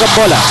 natapik ang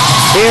bola.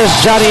 Here's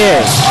Johnny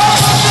A.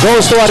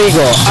 Goes to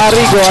Arrigo.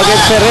 Arrigo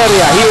against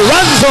Ferreira. He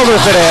runs over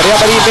Ferreira,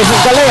 but he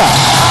misses the layup.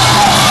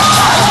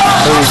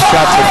 Early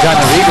shot for John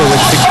Arrigo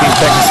with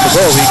 16 seconds to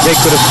go. They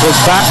could have pulled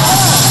back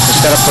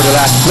instead of for the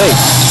last play.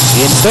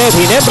 Instead,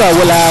 Ginebra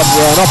will have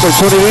an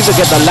opportunity to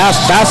get the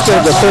last basket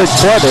of the third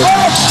quarter.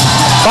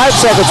 5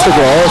 seconds to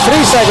go.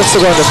 3 seconds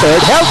to go in the third.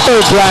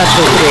 Helterbrand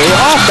for 3.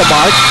 Off the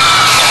mark.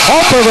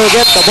 Hopper will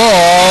get the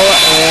ball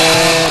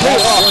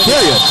and off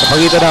period. Sa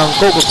pagitan ng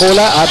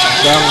Coca-Cola at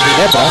ng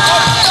Ginebra.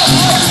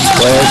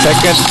 Well,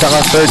 second saka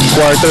third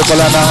quarter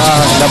pala ng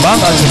lamang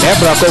ang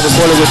Ginebra.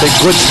 Coca-Cola with a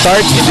good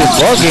start in this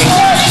ballgame.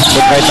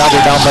 But right now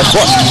they're down by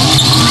 4.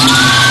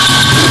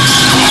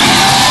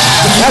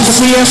 That's a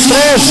PM3.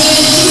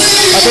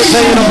 Atid sa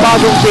inyo ng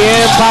bagong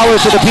PM. Power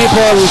to the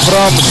people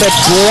from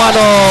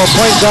Cebuano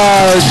point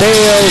guard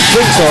Dale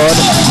Simpson.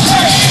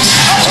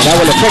 And that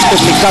will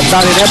effectively cut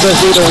down Ginebra's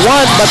lead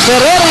 1. But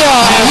Ferreira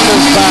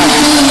answers back.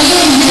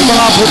 Yung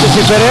mga puntos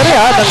si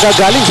Ferreira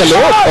nanggagaling sa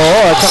loob.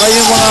 At saka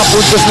yung mga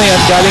puntos na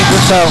yan galing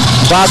dun sa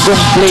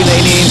bagong play na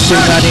ini-instill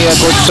nga ni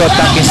Coach Shot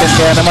Atkinson.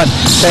 Kaya naman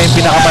siya yung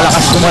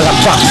pinakamalakas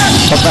kumalakpak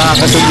pag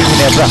nakakasund yung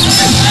Ginebra.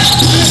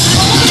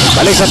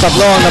 Balik sa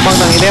tatlo ang lamang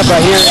ng Ginebra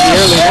here in the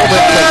early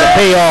moments of the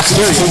payoff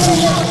series.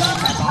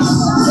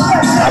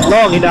 Tatlo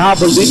ang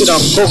hinahabol dito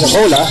ng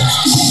Coca-Cola.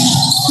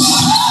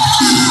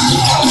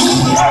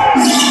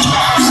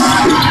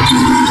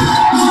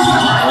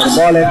 And the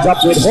ball ends up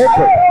with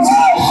Hopper.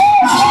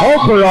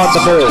 Hopper on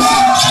the move.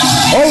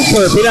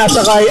 Hopper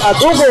pinasa kay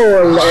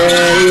Adducul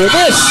and he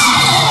missed.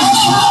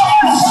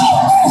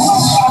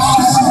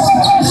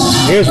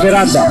 Here's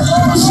Miranda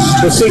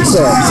to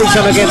Singson.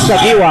 Singson against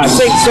Kagiwa.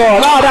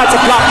 Singson. Oh, that's a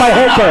block by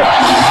Hopper.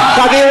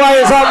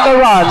 Kagiwa is on the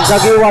run.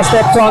 Kagiwa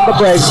steps on the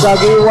break.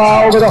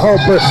 Kagiwa over to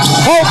Hopper.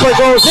 Hopper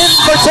goes in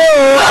for 2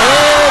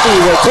 and he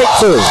will take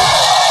 2.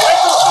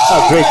 A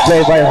great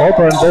play by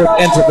Hopper on both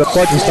ends of the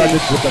court. He started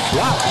with the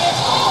block.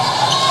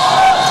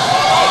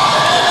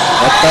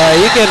 But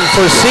you can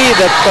foresee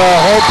that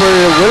Hopper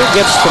will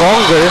get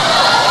stronger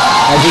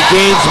as he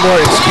gains more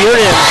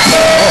experience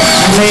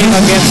playing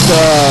against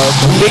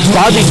big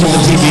bodies in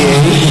the PBA.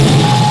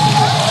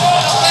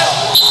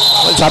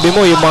 Well, sabi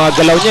mo, yung mga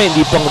galaw niya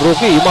hindi pang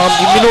rookie. Yung mga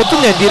minuto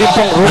niya hindi rin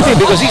pang rookie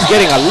because he's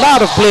getting a lot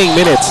of playing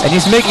minutes. And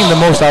he's making the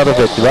most out of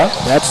it, di ba?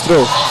 That's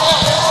true.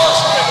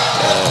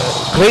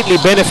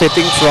 Greatly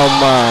benefiting from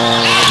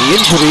the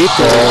injury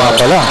to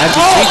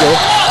Andy Sigo.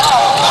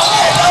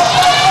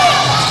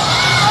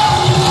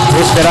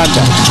 Here's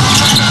Miranda.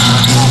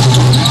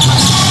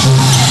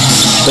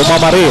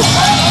 Mamaril.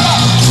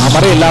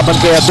 Mamaril laban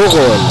kay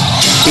Adducul.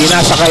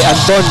 Pinasa kay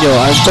Antonio.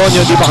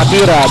 Antonio di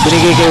makatira.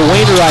 Binigay kay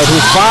Wainwright who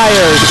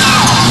fires.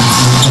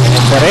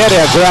 And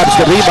Ferreira grabs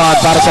the rebound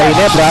para sa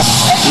Ginebra.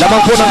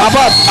 Lamang po ng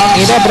apat ang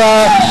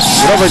Ginebra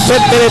with over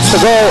 10 minutes to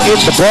go in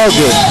the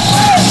ballgame.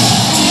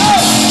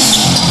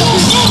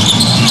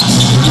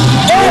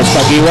 Here's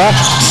Tagiwa.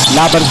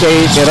 Laban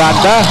kay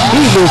Miranda.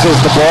 He loses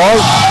the ball.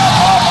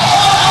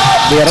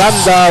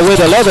 Miranda with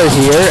a leather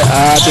here.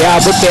 At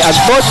iabot kay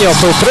Antonio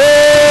for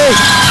three.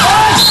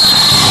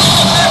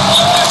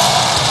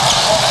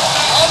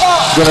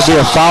 It's gonna be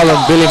a foul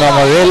on Billy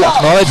Mamaril,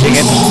 acknowledging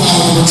it.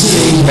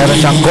 Meron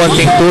siyang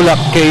konting tulak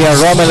kay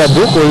Romel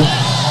Adducul.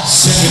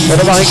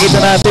 Pero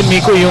makikita natin,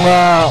 Miko, yung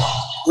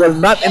well,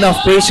 not enough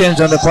patience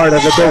on the part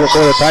of the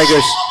Coca-Cola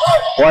Tigers.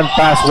 One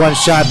pass, one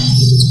shot.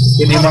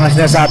 Yun yung mga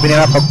sinasabi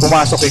nila pag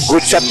pumasok,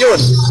 good shot yun.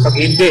 Pag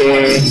hindi,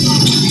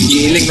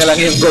 iiling na lang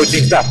yung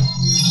coaching staff.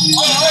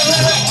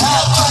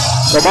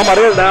 So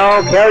Mamaril now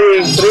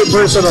carrying 3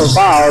 personal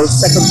fouls.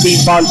 Second team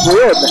foul po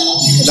yun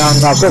ng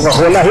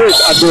Coca-Cola. Here's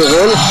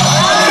Adducul.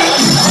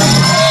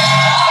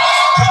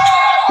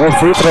 No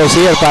free throws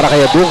here para kay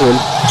Adducul.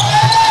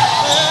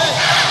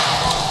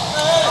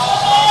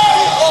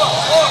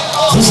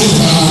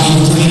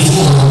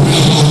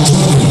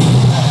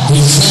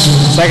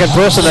 Second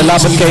personal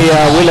laban kay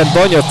Will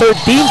Antonio.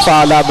 Third team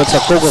foul laban sa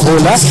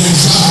Coca-Cola.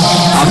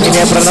 Ang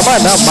Ginebra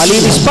naman,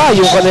 malinis pa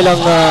yung kanilang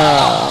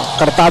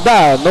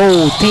kartada.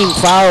 No team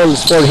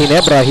fouls for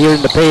Ginebra here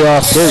in the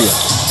playoff period.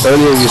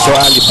 Earlier you saw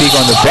Ali Peak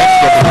on the bench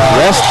getting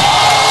rest.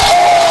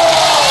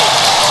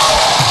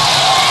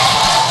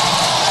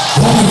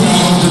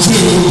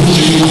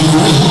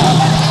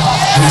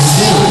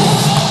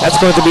 That's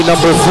going to be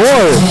number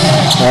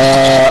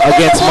 4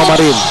 against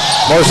Mamaril.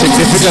 More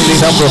significantly,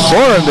 number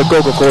 4 on the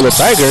Coca-Cola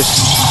Tigers.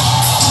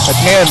 At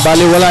ngayon,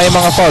 baliwala yung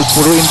mga fouls.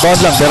 Puro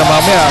inbound lang. Pero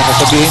mamaya,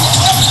 sasabihin,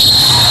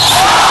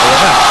 ayan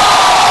na.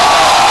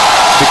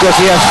 Because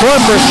he has 4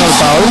 personal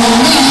fouls,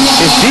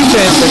 his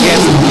defense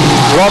against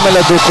Romel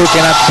Adducul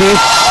cannot be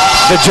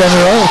the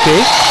general,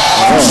 okay?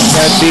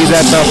 Can't be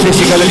that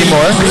physical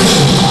anymore.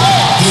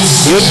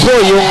 Yun po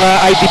yung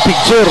ID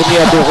picture ni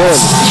Adducul.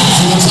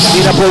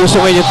 Hindi na po uso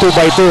ngayon yung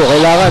 2x2.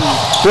 Kailangan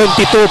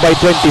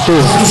 22x22.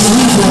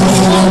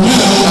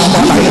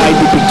 Napakalaking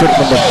ID picture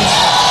naman.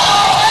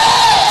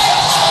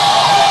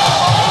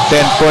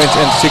 10 points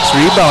and 6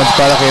 rebounds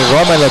para kay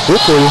Romel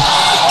Adducul.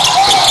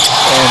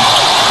 And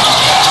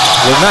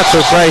we're not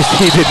surprised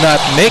he did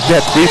not make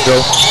that free throw.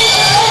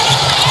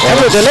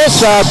 Nevertheless,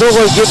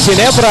 Adducul gives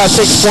Ginebra a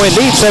 6-point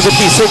lead,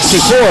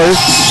 70-64.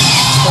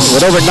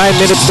 With over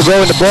 9 minutes to go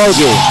in the ball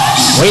game.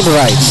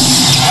 Wainwright.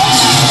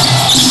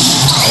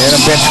 Ayan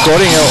ang bench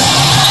scoring.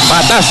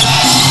 Patas.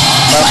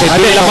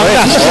 Lamang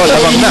na.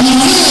 Lamang na.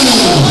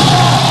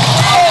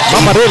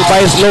 Mamaril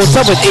by his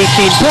lonesome with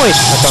 18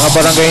 points. At ang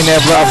Barangay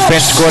Ginebra ang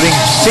bench scoring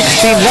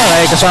 16 lang.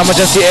 Ay kasama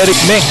dyan si Eric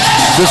Menk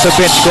doon sa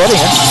bench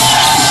scoring.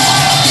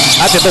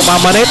 At itong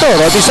mama na ito,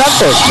 Roddy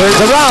Santos.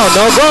 Turns around,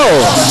 no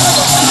go.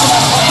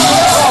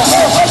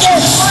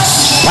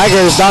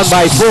 Tigers down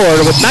by 4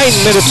 with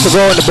 9 minutes to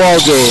go in the ball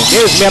game.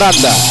 Here's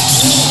Miranda.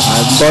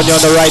 Antonio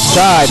on the right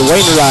side.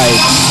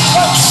 Wainwright.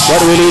 What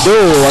will he do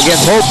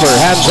against Hopper?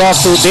 Hands off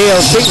to Dale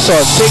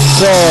Singson.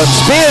 Singson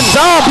spins.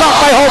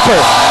 Blocked by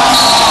Hopper.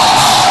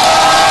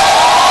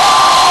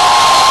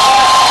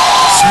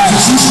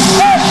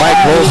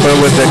 Mike Hopper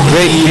with a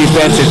great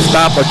defensive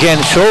stop.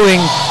 Again, showing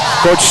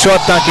Coach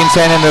Shota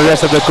Kinsen and the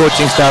rest of the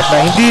coaching staff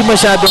na hindi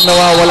masyadong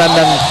nawawalan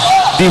ng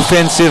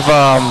defensive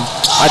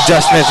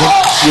adjustments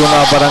yung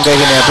Barangay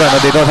Ginebra. No?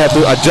 They don't have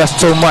to adjust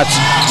so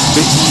much.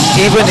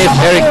 Even if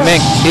Eric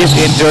Menk is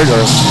injured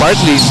or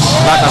partly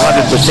not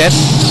 100%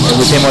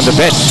 with him on the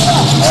bench.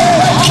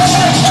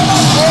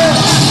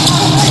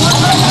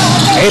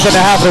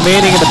 8.5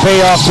 remaining in the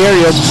payoff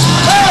period.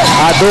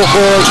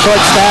 Adducul,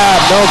 short stab,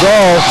 no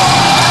go.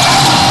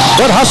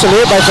 Good hustle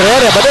here by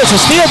Ferreira, but there's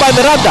a steal by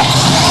Miranda.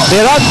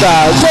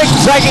 Miranda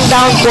zigzagging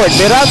down court.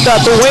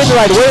 Miranda to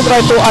Wainwright.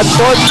 Wainwright to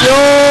Antonio.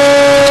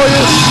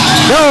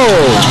 No.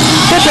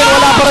 Tipping,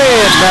 wala pa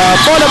rin.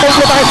 Bola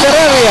mungkot kay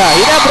Ferreira.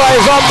 Ginebra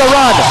is on the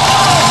run.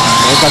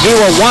 And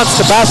Tagiwa wants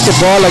the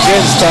basketball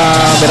against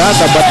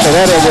Miranda, but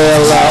Ferreira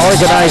will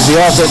organize the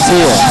offense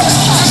here.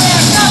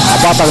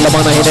 Batang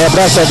lamang ng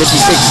Ginebra,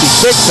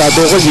 70-66.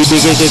 Adducul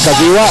ibigay kay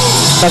Tagiwa.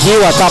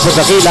 Tagiwa tapos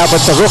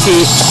laban sa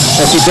rookie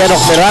na si Denok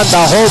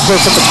Miranda. Hopper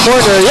from the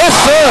corner. Yes,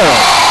 sir!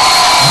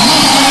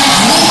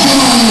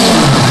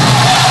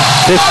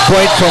 5th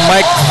point from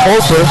Mike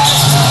Holper.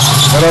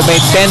 Pero may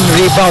 10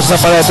 rebounds na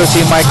pala ito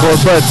si Mike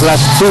Holper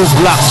plus 2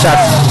 block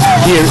shots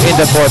here in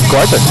the 4th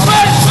quarter.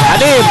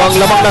 Anim ang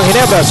lamang ng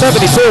Ginebra,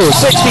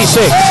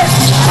 72-66.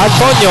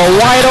 Antonio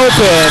wide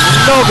open,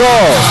 no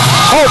goal.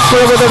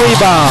 Holper with the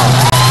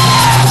rebound.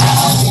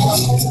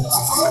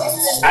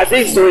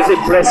 Adding to his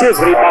impressive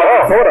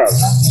rebound total.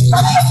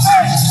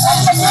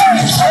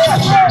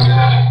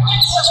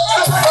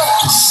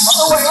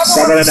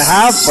 7.5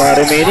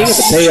 remaining in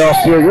the playoff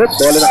period.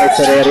 Bola na kay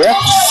Ferreria.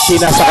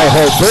 Pinasa kay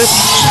Holper.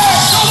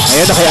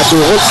 Ngayon na kay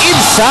Adducul.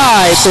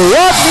 Inside to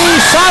Rodney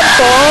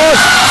Santos.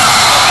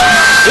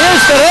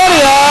 Here's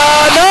Ferreria.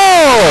 No!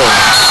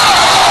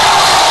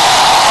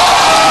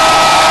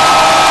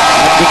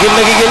 At gigil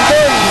na gigil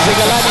din.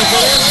 Sigalani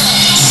Ferreria.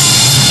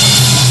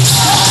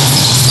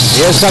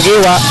 Here's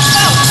Nagiwa.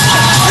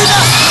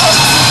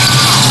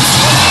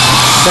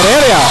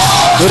 Ferreria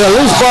with a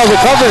loose ball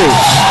recovery.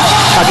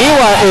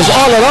 Nagiwa is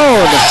all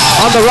alone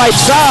on the right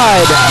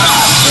side.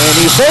 And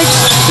he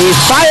fakes, he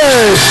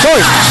fires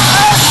short.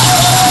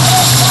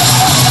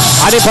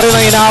 Ano pa rin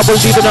ang inahabol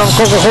dito ng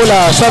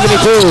Coca-Cola,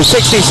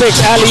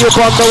 72-66. Alley-oop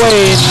on the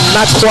way,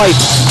 not quite.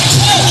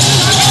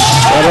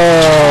 Pero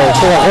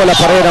Coca-Cola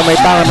pa rin ang may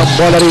tangan ng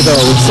bola rito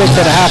with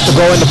 6.5 to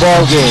go in the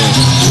ball game.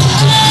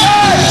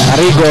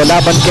 Arrigo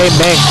laban kay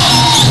Menk.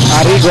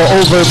 Arrigo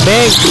over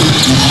Menk.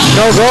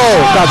 No goal.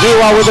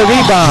 Kagiwa with the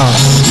rebound.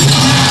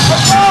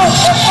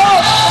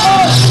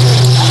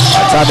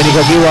 At sabi ni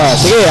Kagiwa,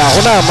 sige, ako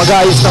na,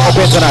 mag-aayos ng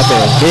opensa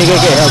natin. Bigay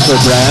kay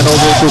Helterbrand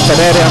over to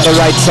Ferreira on the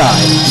right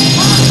side.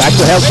 Back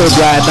to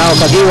Helterbrand. Now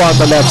Kagiwa on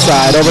the left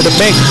side. Over to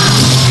Menk.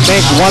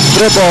 Menk, one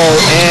dribble.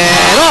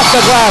 And off the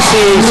glass,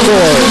 he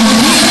scored.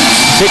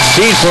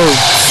 16 for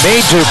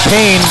major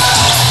pain.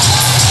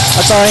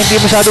 At hindi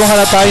masyadong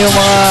halata yung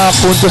mga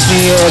puntos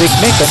ni Eric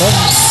Menk.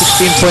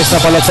 16 points na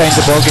pala sa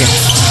the ball game.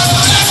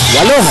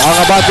 8 ang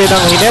abante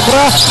ng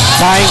Ginebra,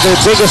 tying their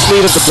biggest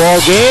lead of the ball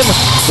game.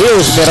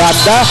 Here's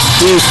Miranda.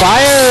 He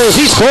fires.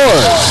 He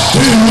scores.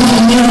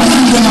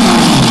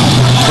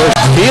 First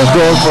field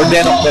goal for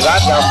Denok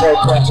Miranda,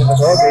 4 points in the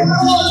ball game.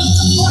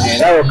 And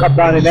that will cut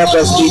down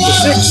Ginebra's lead to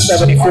 6,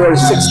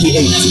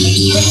 74-68.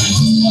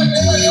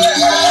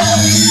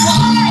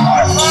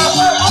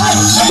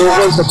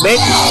 Adducul to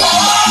Menk.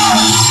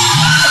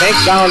 Menk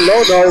down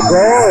low, no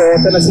go.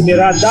 Ito na si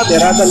Miranda.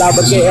 Miranda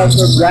laban kay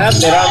Helterbrand.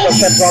 Miranda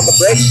set on the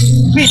break.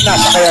 Beat na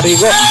sa kay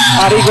Arrigo.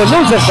 Arrigo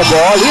loses the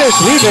ball. Here's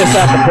Reavis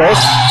at the post.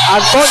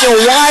 Antonio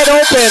wide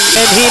open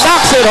and he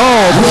knocks it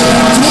home.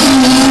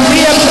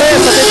 PM3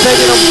 sa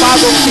tinsayo ng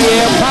bagong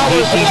PM.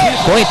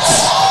 18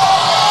 points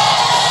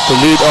to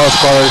lead all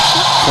scorers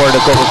for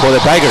the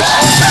Coca-Cola Tigers.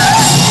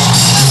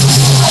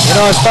 You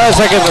know, as far as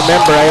I can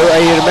remember,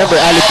 I remember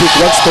Ali Pick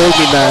once told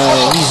me na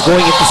he's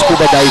going into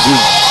scuba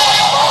diving.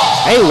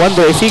 I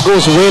wonder if he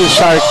goes whale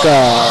shark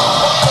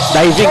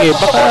diving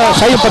baka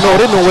siya yung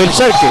panoorin ng whale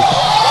shark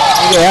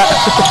Kaya,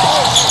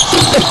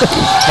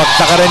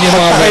 magtaka rin yung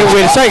mga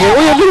whale shark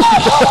Uy, ano?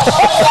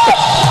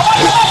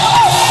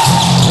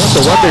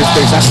 So wonder if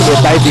there's actually a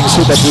diving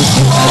suit at this.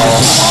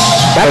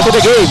 Back to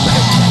the game.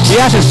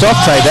 He has his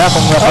soft side,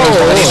 kung naparoon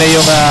ko kanina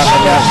yung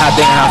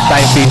ating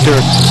halftime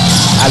feature.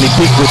 Ali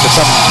Pick with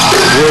some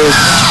words.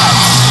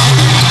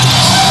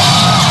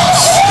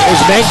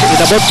 Here's Menk,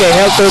 inabot kay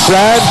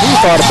Helterbrand. He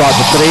thought about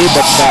the three,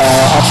 but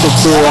opted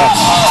to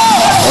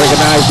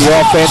organize the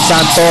offense.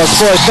 Santos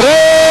for three!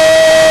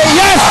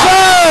 Yes,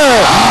 sir!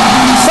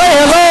 Say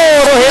hello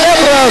to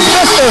Ginebra's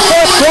Mr.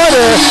 Fourth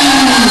Quarter.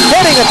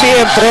 Getting a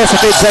PM3 sa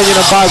tinsayo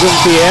ng bagong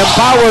PM.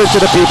 Power to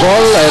the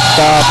people at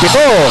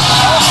pito.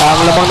 Ang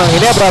lamang ng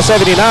Ginebra,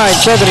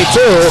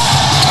 79-72.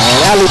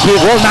 And Ali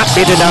Pick will not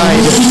be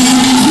denied.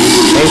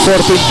 May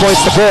 14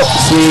 points na po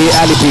si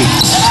Ali Pick.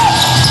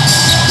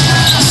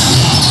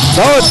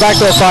 So it's back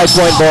to a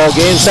 5-point ball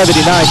game,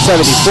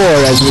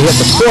 79-74 as we hit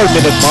the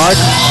 4-minute mark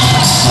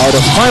of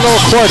the final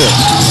quarter.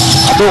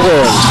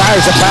 Adducul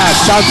fires a pass,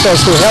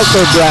 Santos to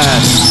Helterbrand.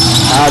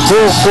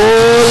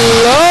 Adducul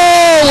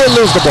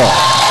will lose the ball.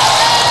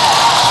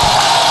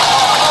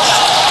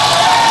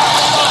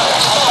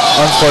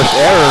 Unforced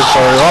error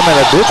for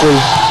Romel Adducul.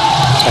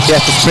 Kasi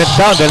has to sprint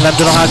down dahil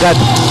nandun ang agad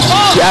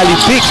si Ali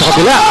Pick sa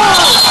kabila.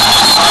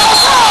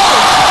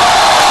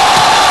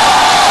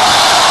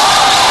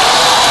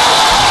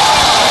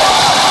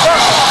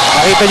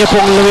 Nakita niyo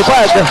pong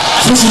lumipad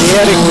si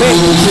Eric Menk.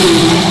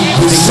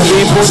 Ibig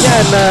sabihin po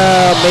niyan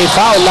may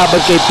foul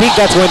laban kay Pick.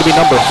 That's going to be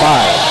number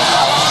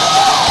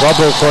 5.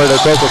 Trouble for the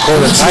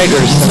Coca-Cola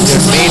Tigers and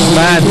their main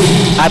man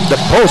at the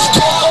post.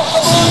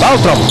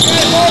 Foul trouble.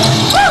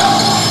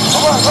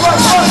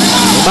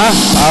 Ang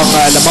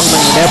lamang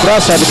ng Ginebra,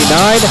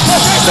 79-74.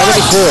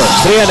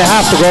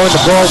 3.5 to go in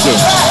the ball game.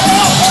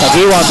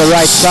 Kagiwa on the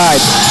right side.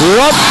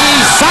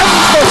 Rodney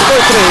Santos for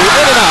 3.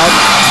 In and out.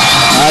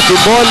 At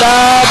yung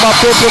bola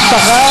mapupunta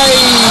kay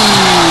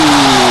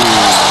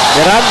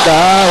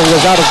Miranda, who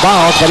was out of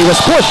bounds, but he was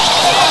pushed.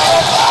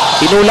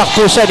 Inulak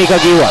po siya ni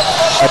Kagiwa.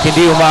 At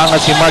hindi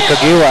umaangat si Mark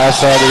Kagiwa as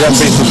the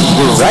referee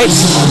to right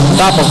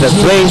top of the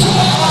play.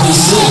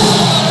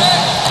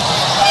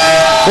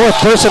 4 Fourth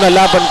personal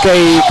laban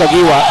kay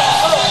Kagiwa.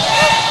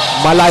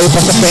 Malayo pa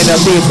sa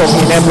penalty itong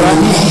Ginebra.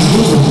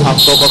 Ang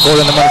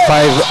Coca-Cola naman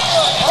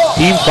 5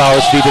 team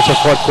fouls dito sa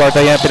fourth quarter.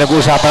 Yan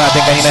pinag-uusapan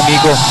natin kanina,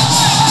 Miko,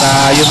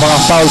 na yung mga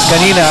fouls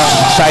kanina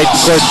side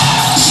court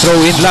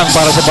throw-in lang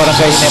para sa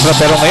Barangay Ginebra,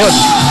 pero ngayon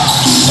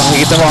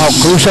makikita mo how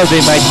crucial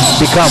they might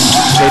become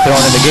later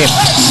on in the game.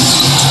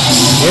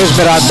 Here's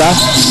Miranda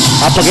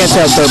up against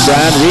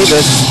Helterbrand.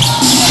 Reavis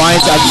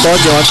finds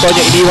Antonio.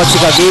 Antonio iniwan si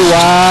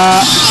Kagiwa.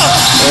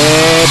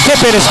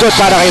 Tip in is good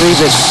para kay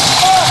Reavis.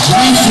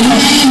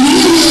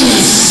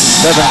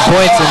 7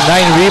 points and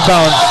 9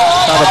 rebounds.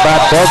 Not a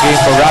bad ball game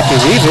for Rafi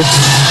Reavis.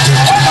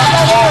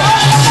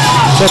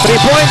 So 3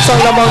 points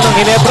ang lamang ng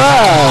Ginebra.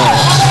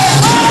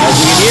 As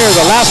we near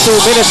the last 2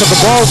 minutes of the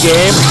ball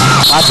game,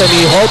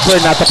 Anthony Holper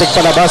natapik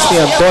palabas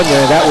ni Antonio,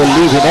 and that will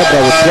leave Ginebra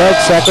with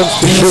 12 seconds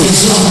to shoot.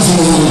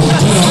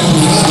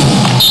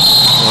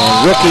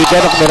 And rookie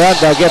Denok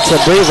Miranda gets a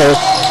breather.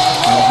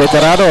 Ang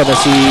veterano na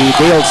si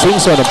Dale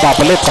Singson ang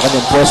papalit sa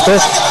kanyang pwesto.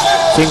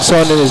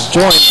 Singson is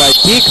joined by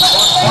Peak,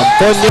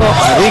 Antonio,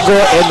 Arrigo,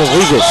 and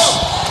Reavis.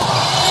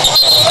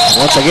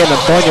 Once again,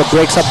 Antonio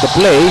breaks up the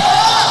play.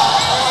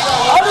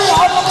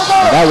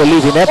 And that will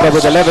leave Ginebra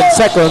with 11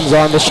 seconds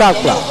on the shot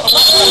clock.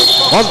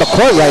 On the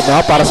court right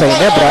now para sa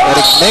Ginebra,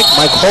 Eric Menk,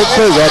 Mike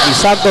Holper, Rodney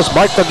Santos,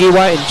 Mark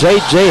Kagiwa, and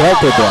J.J.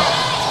 Helterbrand.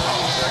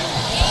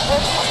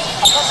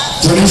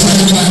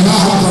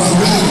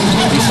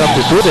 He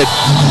substituted.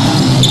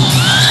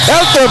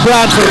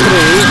 Helterbrand for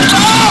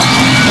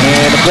 3.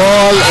 And the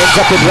ball ends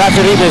up with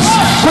Rafi Reavis.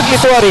 Quickly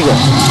to Arrigo.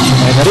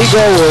 And Arrigo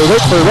will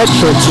wait for red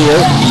shirts here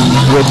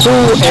with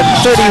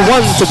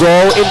 2:31 to go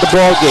in the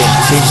ball game.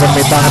 Singson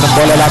may tangan ng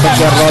bola laban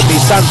kay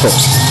Rodney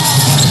Santos.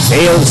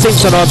 Dale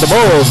Singson on the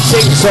move.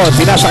 Singson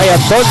pinasa kay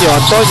Antonio.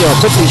 Antonio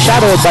quickly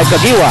shadowed by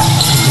Kagiwa.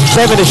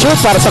 7 to shoot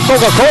para sa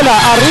Coca-Cola.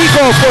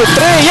 Arrigo for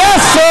 3.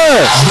 Yes,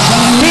 sir!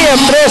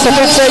 TM3 sa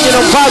pinsa inyo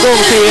ng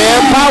bagong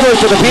TM. Power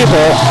to the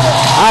people.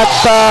 At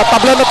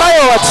tabla na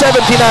tayo at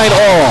 79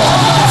 all.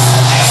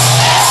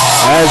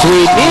 As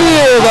we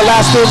near the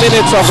last 2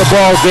 minutes of the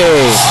ball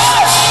game.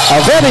 A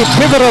very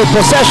pivotal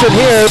possession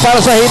here para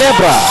sa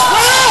Ginebra.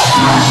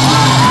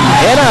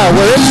 And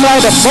we're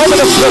inside a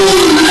moment of truth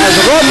as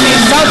Rodney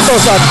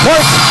Santos on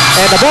point,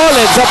 and the ball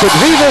ends up with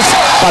Reavis.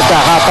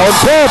 Pagkakataon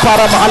po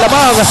para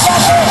makalamang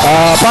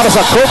para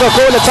sa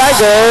Coca-Cola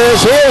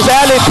Tigers. Here's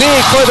Ali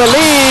Peak for the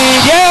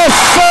lead. Yes,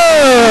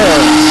 sir!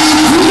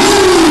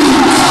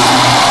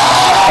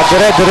 At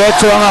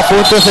dire-diretso ang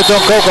puntos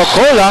itong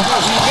Coca-Cola.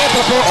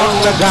 Ang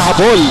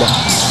naghahabol.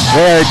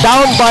 They're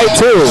down by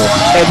 2.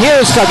 And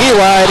here's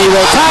Kagiwa, and he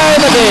will tie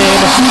them in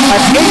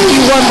at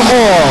 81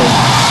 all.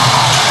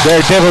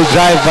 Daredevil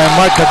drive by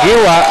Mark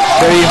Kagiwa.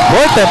 Very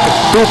important.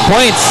 2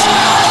 points.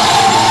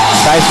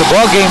 Ties the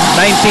ball game.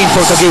 19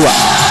 for Kagiwa.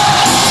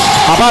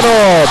 Paano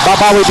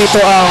babawi dito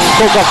ang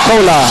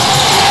Coca-Cola?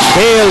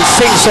 Dale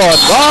Singson.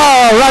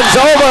 Oh, runs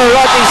over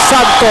Rodney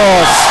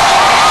Santos.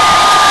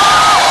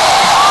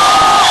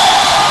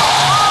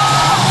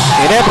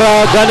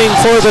 Ginebra gunning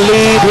for the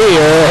lead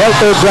here.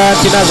 Helterbrand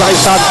pinasa kay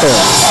Santos.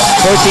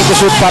 14 to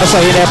shoot para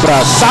sa Ginebra.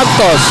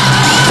 Santos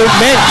to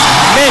Menk.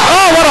 Menk.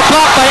 Oh, what a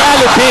block by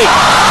Ali Peak.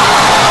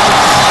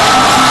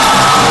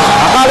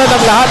 Akala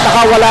ng lahat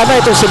nakawala na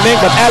itong si Menk,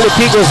 but Ali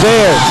Peak was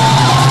there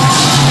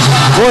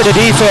for the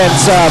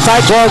defense.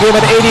 Side ball game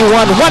at 81.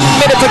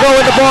 1 minute to go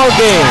in the ball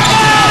game.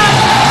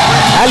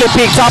 Ali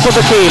Peak top of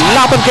the key.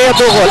 Laban kay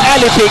Adducul.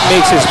 Ali Peak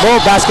makes his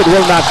move. Basket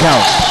will not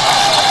count.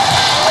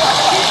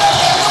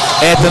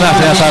 Ito na,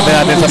 sinasabi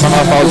natin sa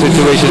mga foul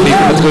situation dito.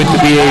 It's going to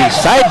be a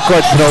side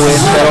court throw-in,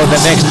 pero the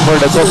next for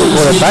the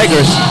Coca-Cola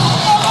Tigers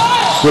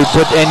will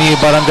put any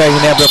Barangay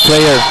Ginebra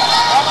player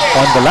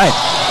on the line.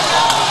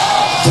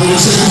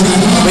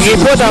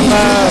 Mag-ipot ang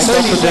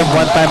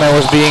one time I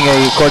was being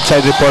a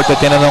courtside reporter,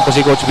 tinanong ko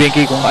si Coach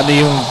Binky kung ano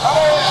yung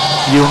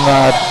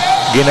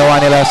ginawa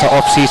nila sa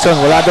off-season.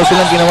 Wala daw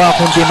silang ginawa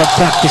kundi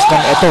mag-practice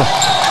ng ito.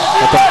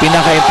 Itong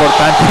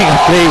pinaka-importante ng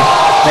play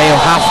na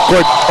yung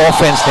half-court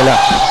offense nila.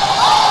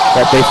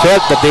 That they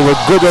felt that they were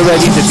good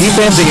already in the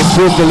defense. They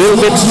improved a little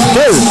bit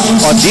still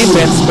on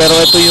defense, pero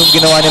ito yung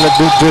ginawa nila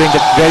during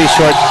the very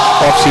short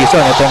off-season.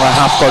 Itong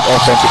half-court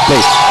offensive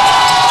play.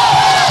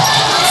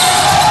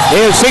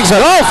 Dale Singson,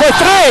 oh, for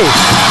 3!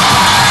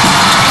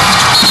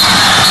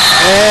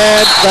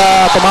 And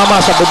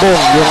tumama sa bubong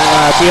yung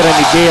tira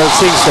ni Dale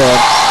Singson.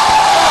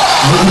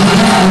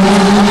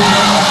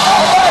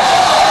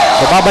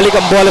 So, babalik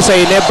ang bola sa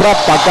Ginebra.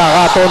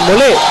 Pagkakataon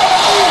muli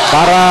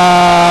para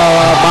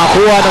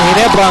makuha ng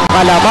Ginebra ang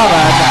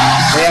kalamangan.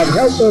 They have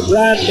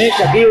Helterbrand, Menk,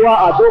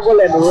 Kagiwa, Adducul,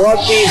 and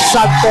Rodney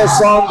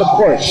Santos on the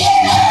court.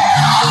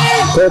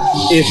 Court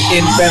is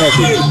in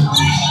penalty.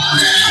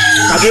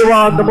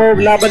 Kagiwa on the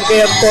move, laban kay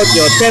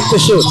Antonio. 10 to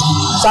shoot.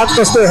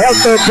 Santos to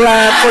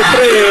Helterbrand for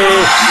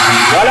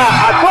 3. Wala.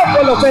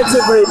 Adducul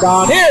offensive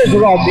rebound. Here's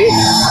Rodney.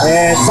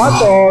 And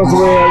Santos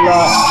will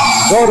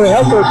go to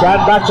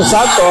Helterbrand. Back to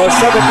Santos.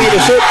 17 to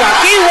shoot.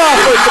 Kagiwa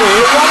for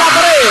 3. Wala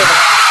pa rin.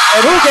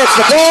 And who gets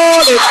the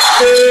ball? It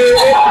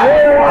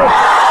will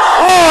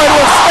Oh, it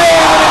will stay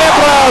with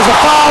Ginebra as a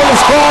foul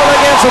is called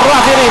against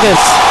Rafi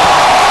Reavis.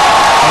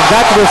 And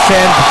that will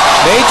send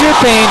Major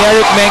Payne,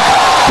 Eric Menk,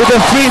 to the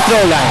free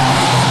throw line.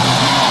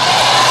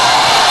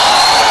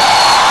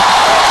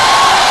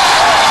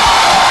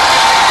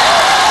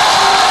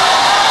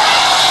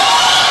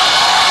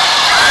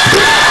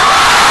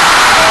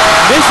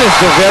 This is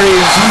the very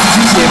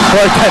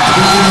important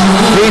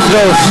free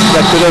throws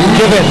that could have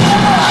given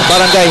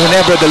Barangay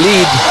Ginebra the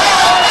lead.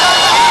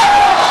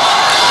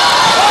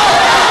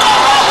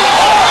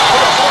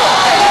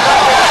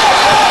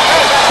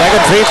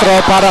 Second free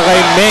throw para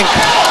kay Menk,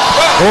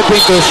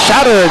 hoping to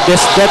shatter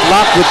this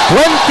deadlock with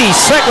 20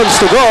 seconds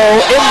to go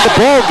in the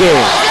ball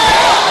game.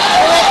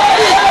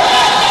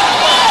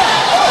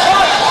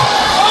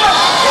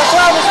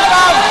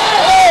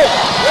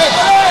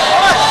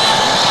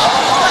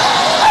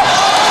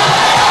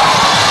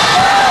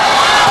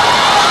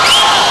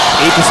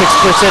 .86%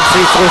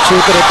 free throw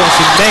shooter itong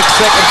si Menk.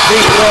 Second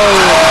free throw.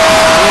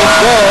 It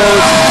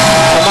goes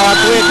sa mga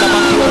twin.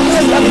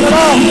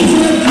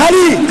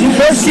 Ali,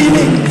 first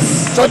ceiling.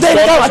 So then,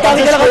 ikaw,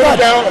 atake ka lang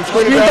agad.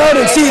 Screen down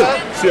and seal.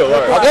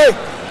 Okay?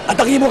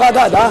 Atake mo ka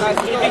agad, ha?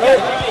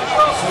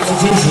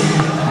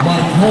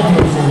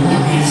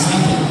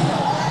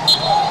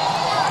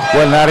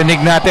 Well,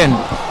 narinig natin.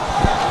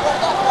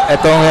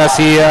 Itong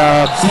si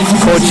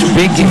Coach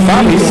Pinky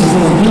Famis.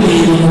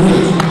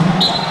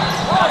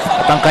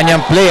 At ang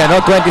kanyang play,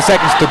 20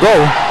 seconds to go.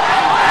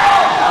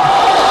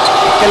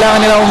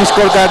 Kailangan nila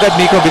umiscore kagad,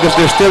 Miko, because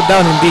they're still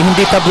down.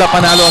 Hindi tabla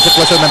panalo ang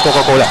sitwasyon ng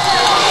Coca-Cola.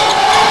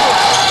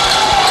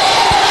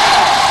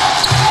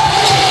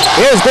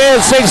 Here's Dale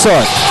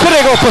Singson.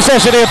 Critical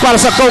possession here para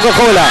sa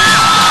Coca-Cola.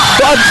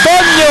 To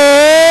Antonio!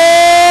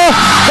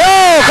 No!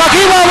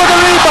 Kagiwa with the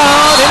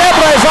rebound.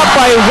 Ginebra is up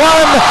by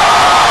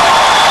 1.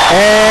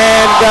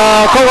 And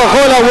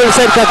Coca-Cola will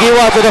send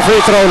Kagiwa to the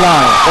free throw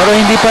line. Pero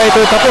hindi pa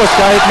ito tapos.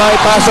 Kahit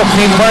maipasok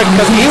ni Mark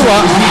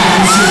Kagiwa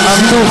ang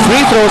 2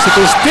 free throws, it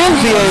will still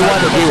be a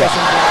 1 Kagiwa.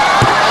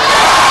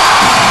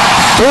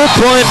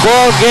 2-point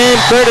ball game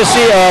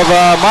courtesy of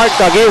Mark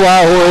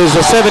Kagiwa, who is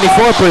a 74%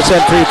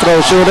 free throw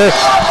shooter.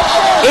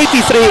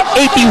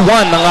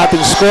 83-81 ang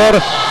ating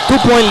score.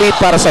 2-point lead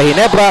para sa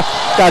Ginebra.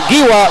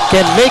 Kagiwa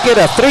can make it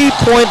a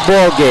 3-point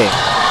ball game.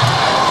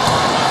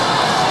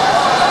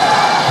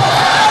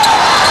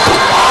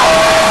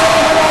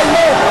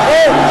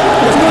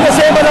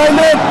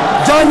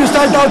 John, you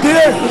start out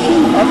here.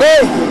 Okay.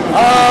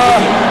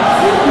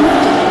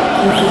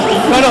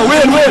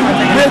 Will,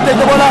 take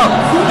the ball out.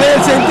 Okay,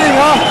 same thing,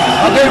 huh?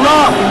 Okay,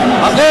 Rob.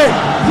 Okay.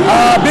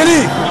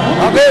 Billy.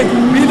 Okay,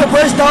 be the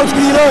first down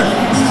screener.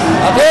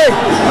 Okay.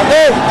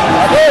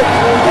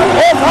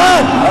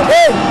 Fine.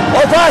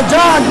 Okay,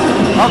 John.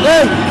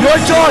 Okay, your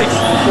choice.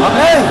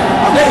 Okay.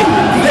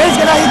 Today's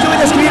gonna hit you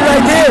with the screen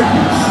right here.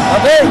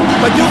 Okay,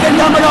 but you can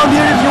come around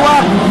here if you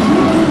want.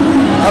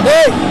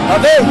 Okay,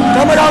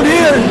 come around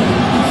here.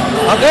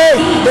 Okay,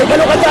 take a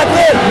look at that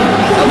kid.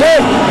 Okay,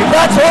 if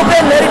that's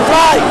open, let it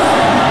fly.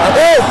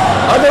 Okay,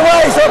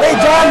 otherwise, okay,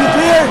 John, you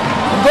clear.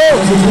 Go,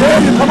 there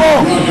you come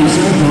on.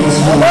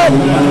 Come on.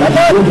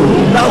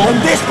 Now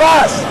on this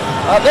pass.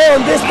 Okay,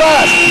 on this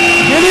pass.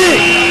 Billy.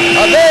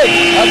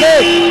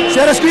 Okay.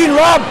 Set a screen,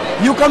 Rob.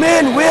 You come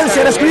in. Will,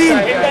 set a screen.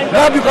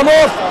 Rob, you come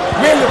off.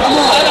 Will, you come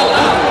off.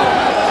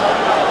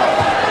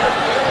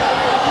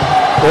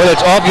 Well,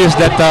 it's obvious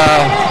that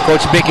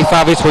Coach Pinky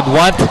Favis would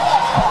want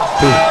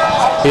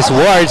his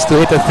wards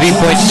to hit a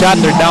 3-point shot.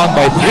 They're down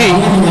by 3.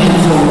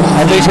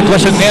 Ito yung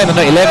sitwasyon ngayon.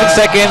 11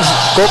 seconds.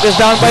 Coke is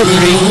down by 3.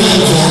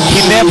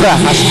 Ginebra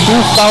has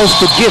 2 fouls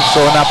to give.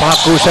 So,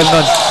 napaka-crucial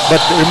nun. But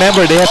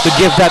remember, they have to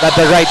give that at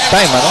the right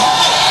time.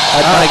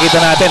 At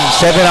makikita natin,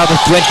 7 out of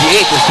 28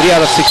 is 3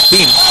 out of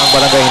 16 ang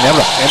Barangay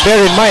Ginebra. And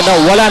bear in mind,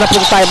 wala na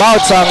pong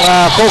timeouts ang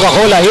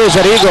Coca-Cola. Here's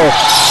Arrigo.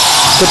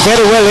 Could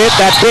very well hit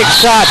that big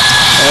shot.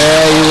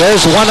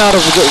 There's one of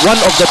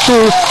the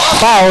 2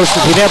 fouls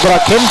that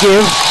Ginebra can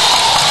give.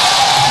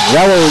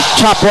 That will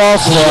chop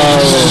off 3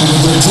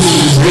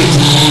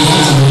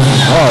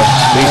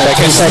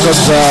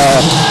 seconds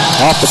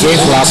off the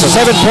game clock. So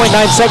 7.9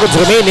 seconds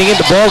remaining in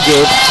the ball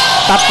game.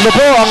 Tatlo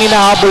po ang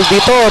inahabol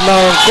dito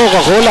ng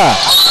Coca-Cola.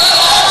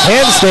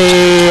 Hence,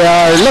 they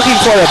are looking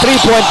for a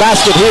 3-point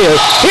basket here.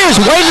 Here's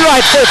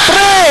Wainwright for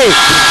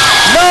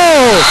 3. No!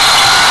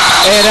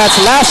 And that's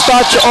last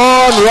touch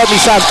on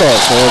Rodney Santos.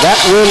 So that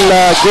will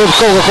give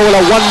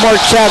Coca-Cola one more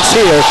chance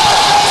here.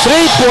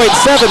 3.7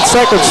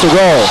 seconds to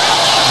go.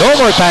 No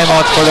more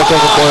timeouts for the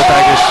Coca-Cola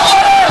Tigers.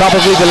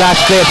 Probably the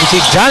last play. We see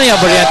Johnny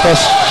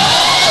Abarrientos,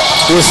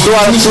 who is 2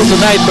 out of 2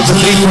 tonight, took a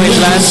 3-point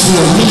land.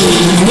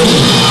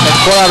 And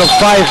 4 out of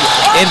 5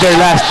 in their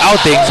last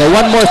outing. So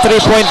one more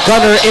 3-point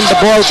gunner in the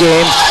ball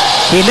game.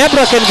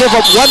 Ginebra can give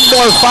up one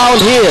more foul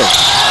here.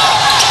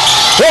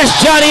 Here's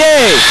Johnny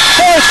A.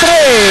 for 3.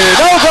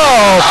 No go.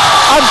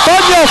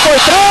 Antonio for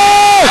 3.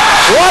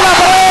 Wala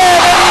pa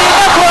rin.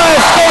 And Ginebra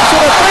escapes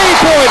with a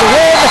 3-point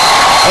win.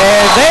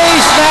 And they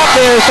snap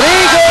their 3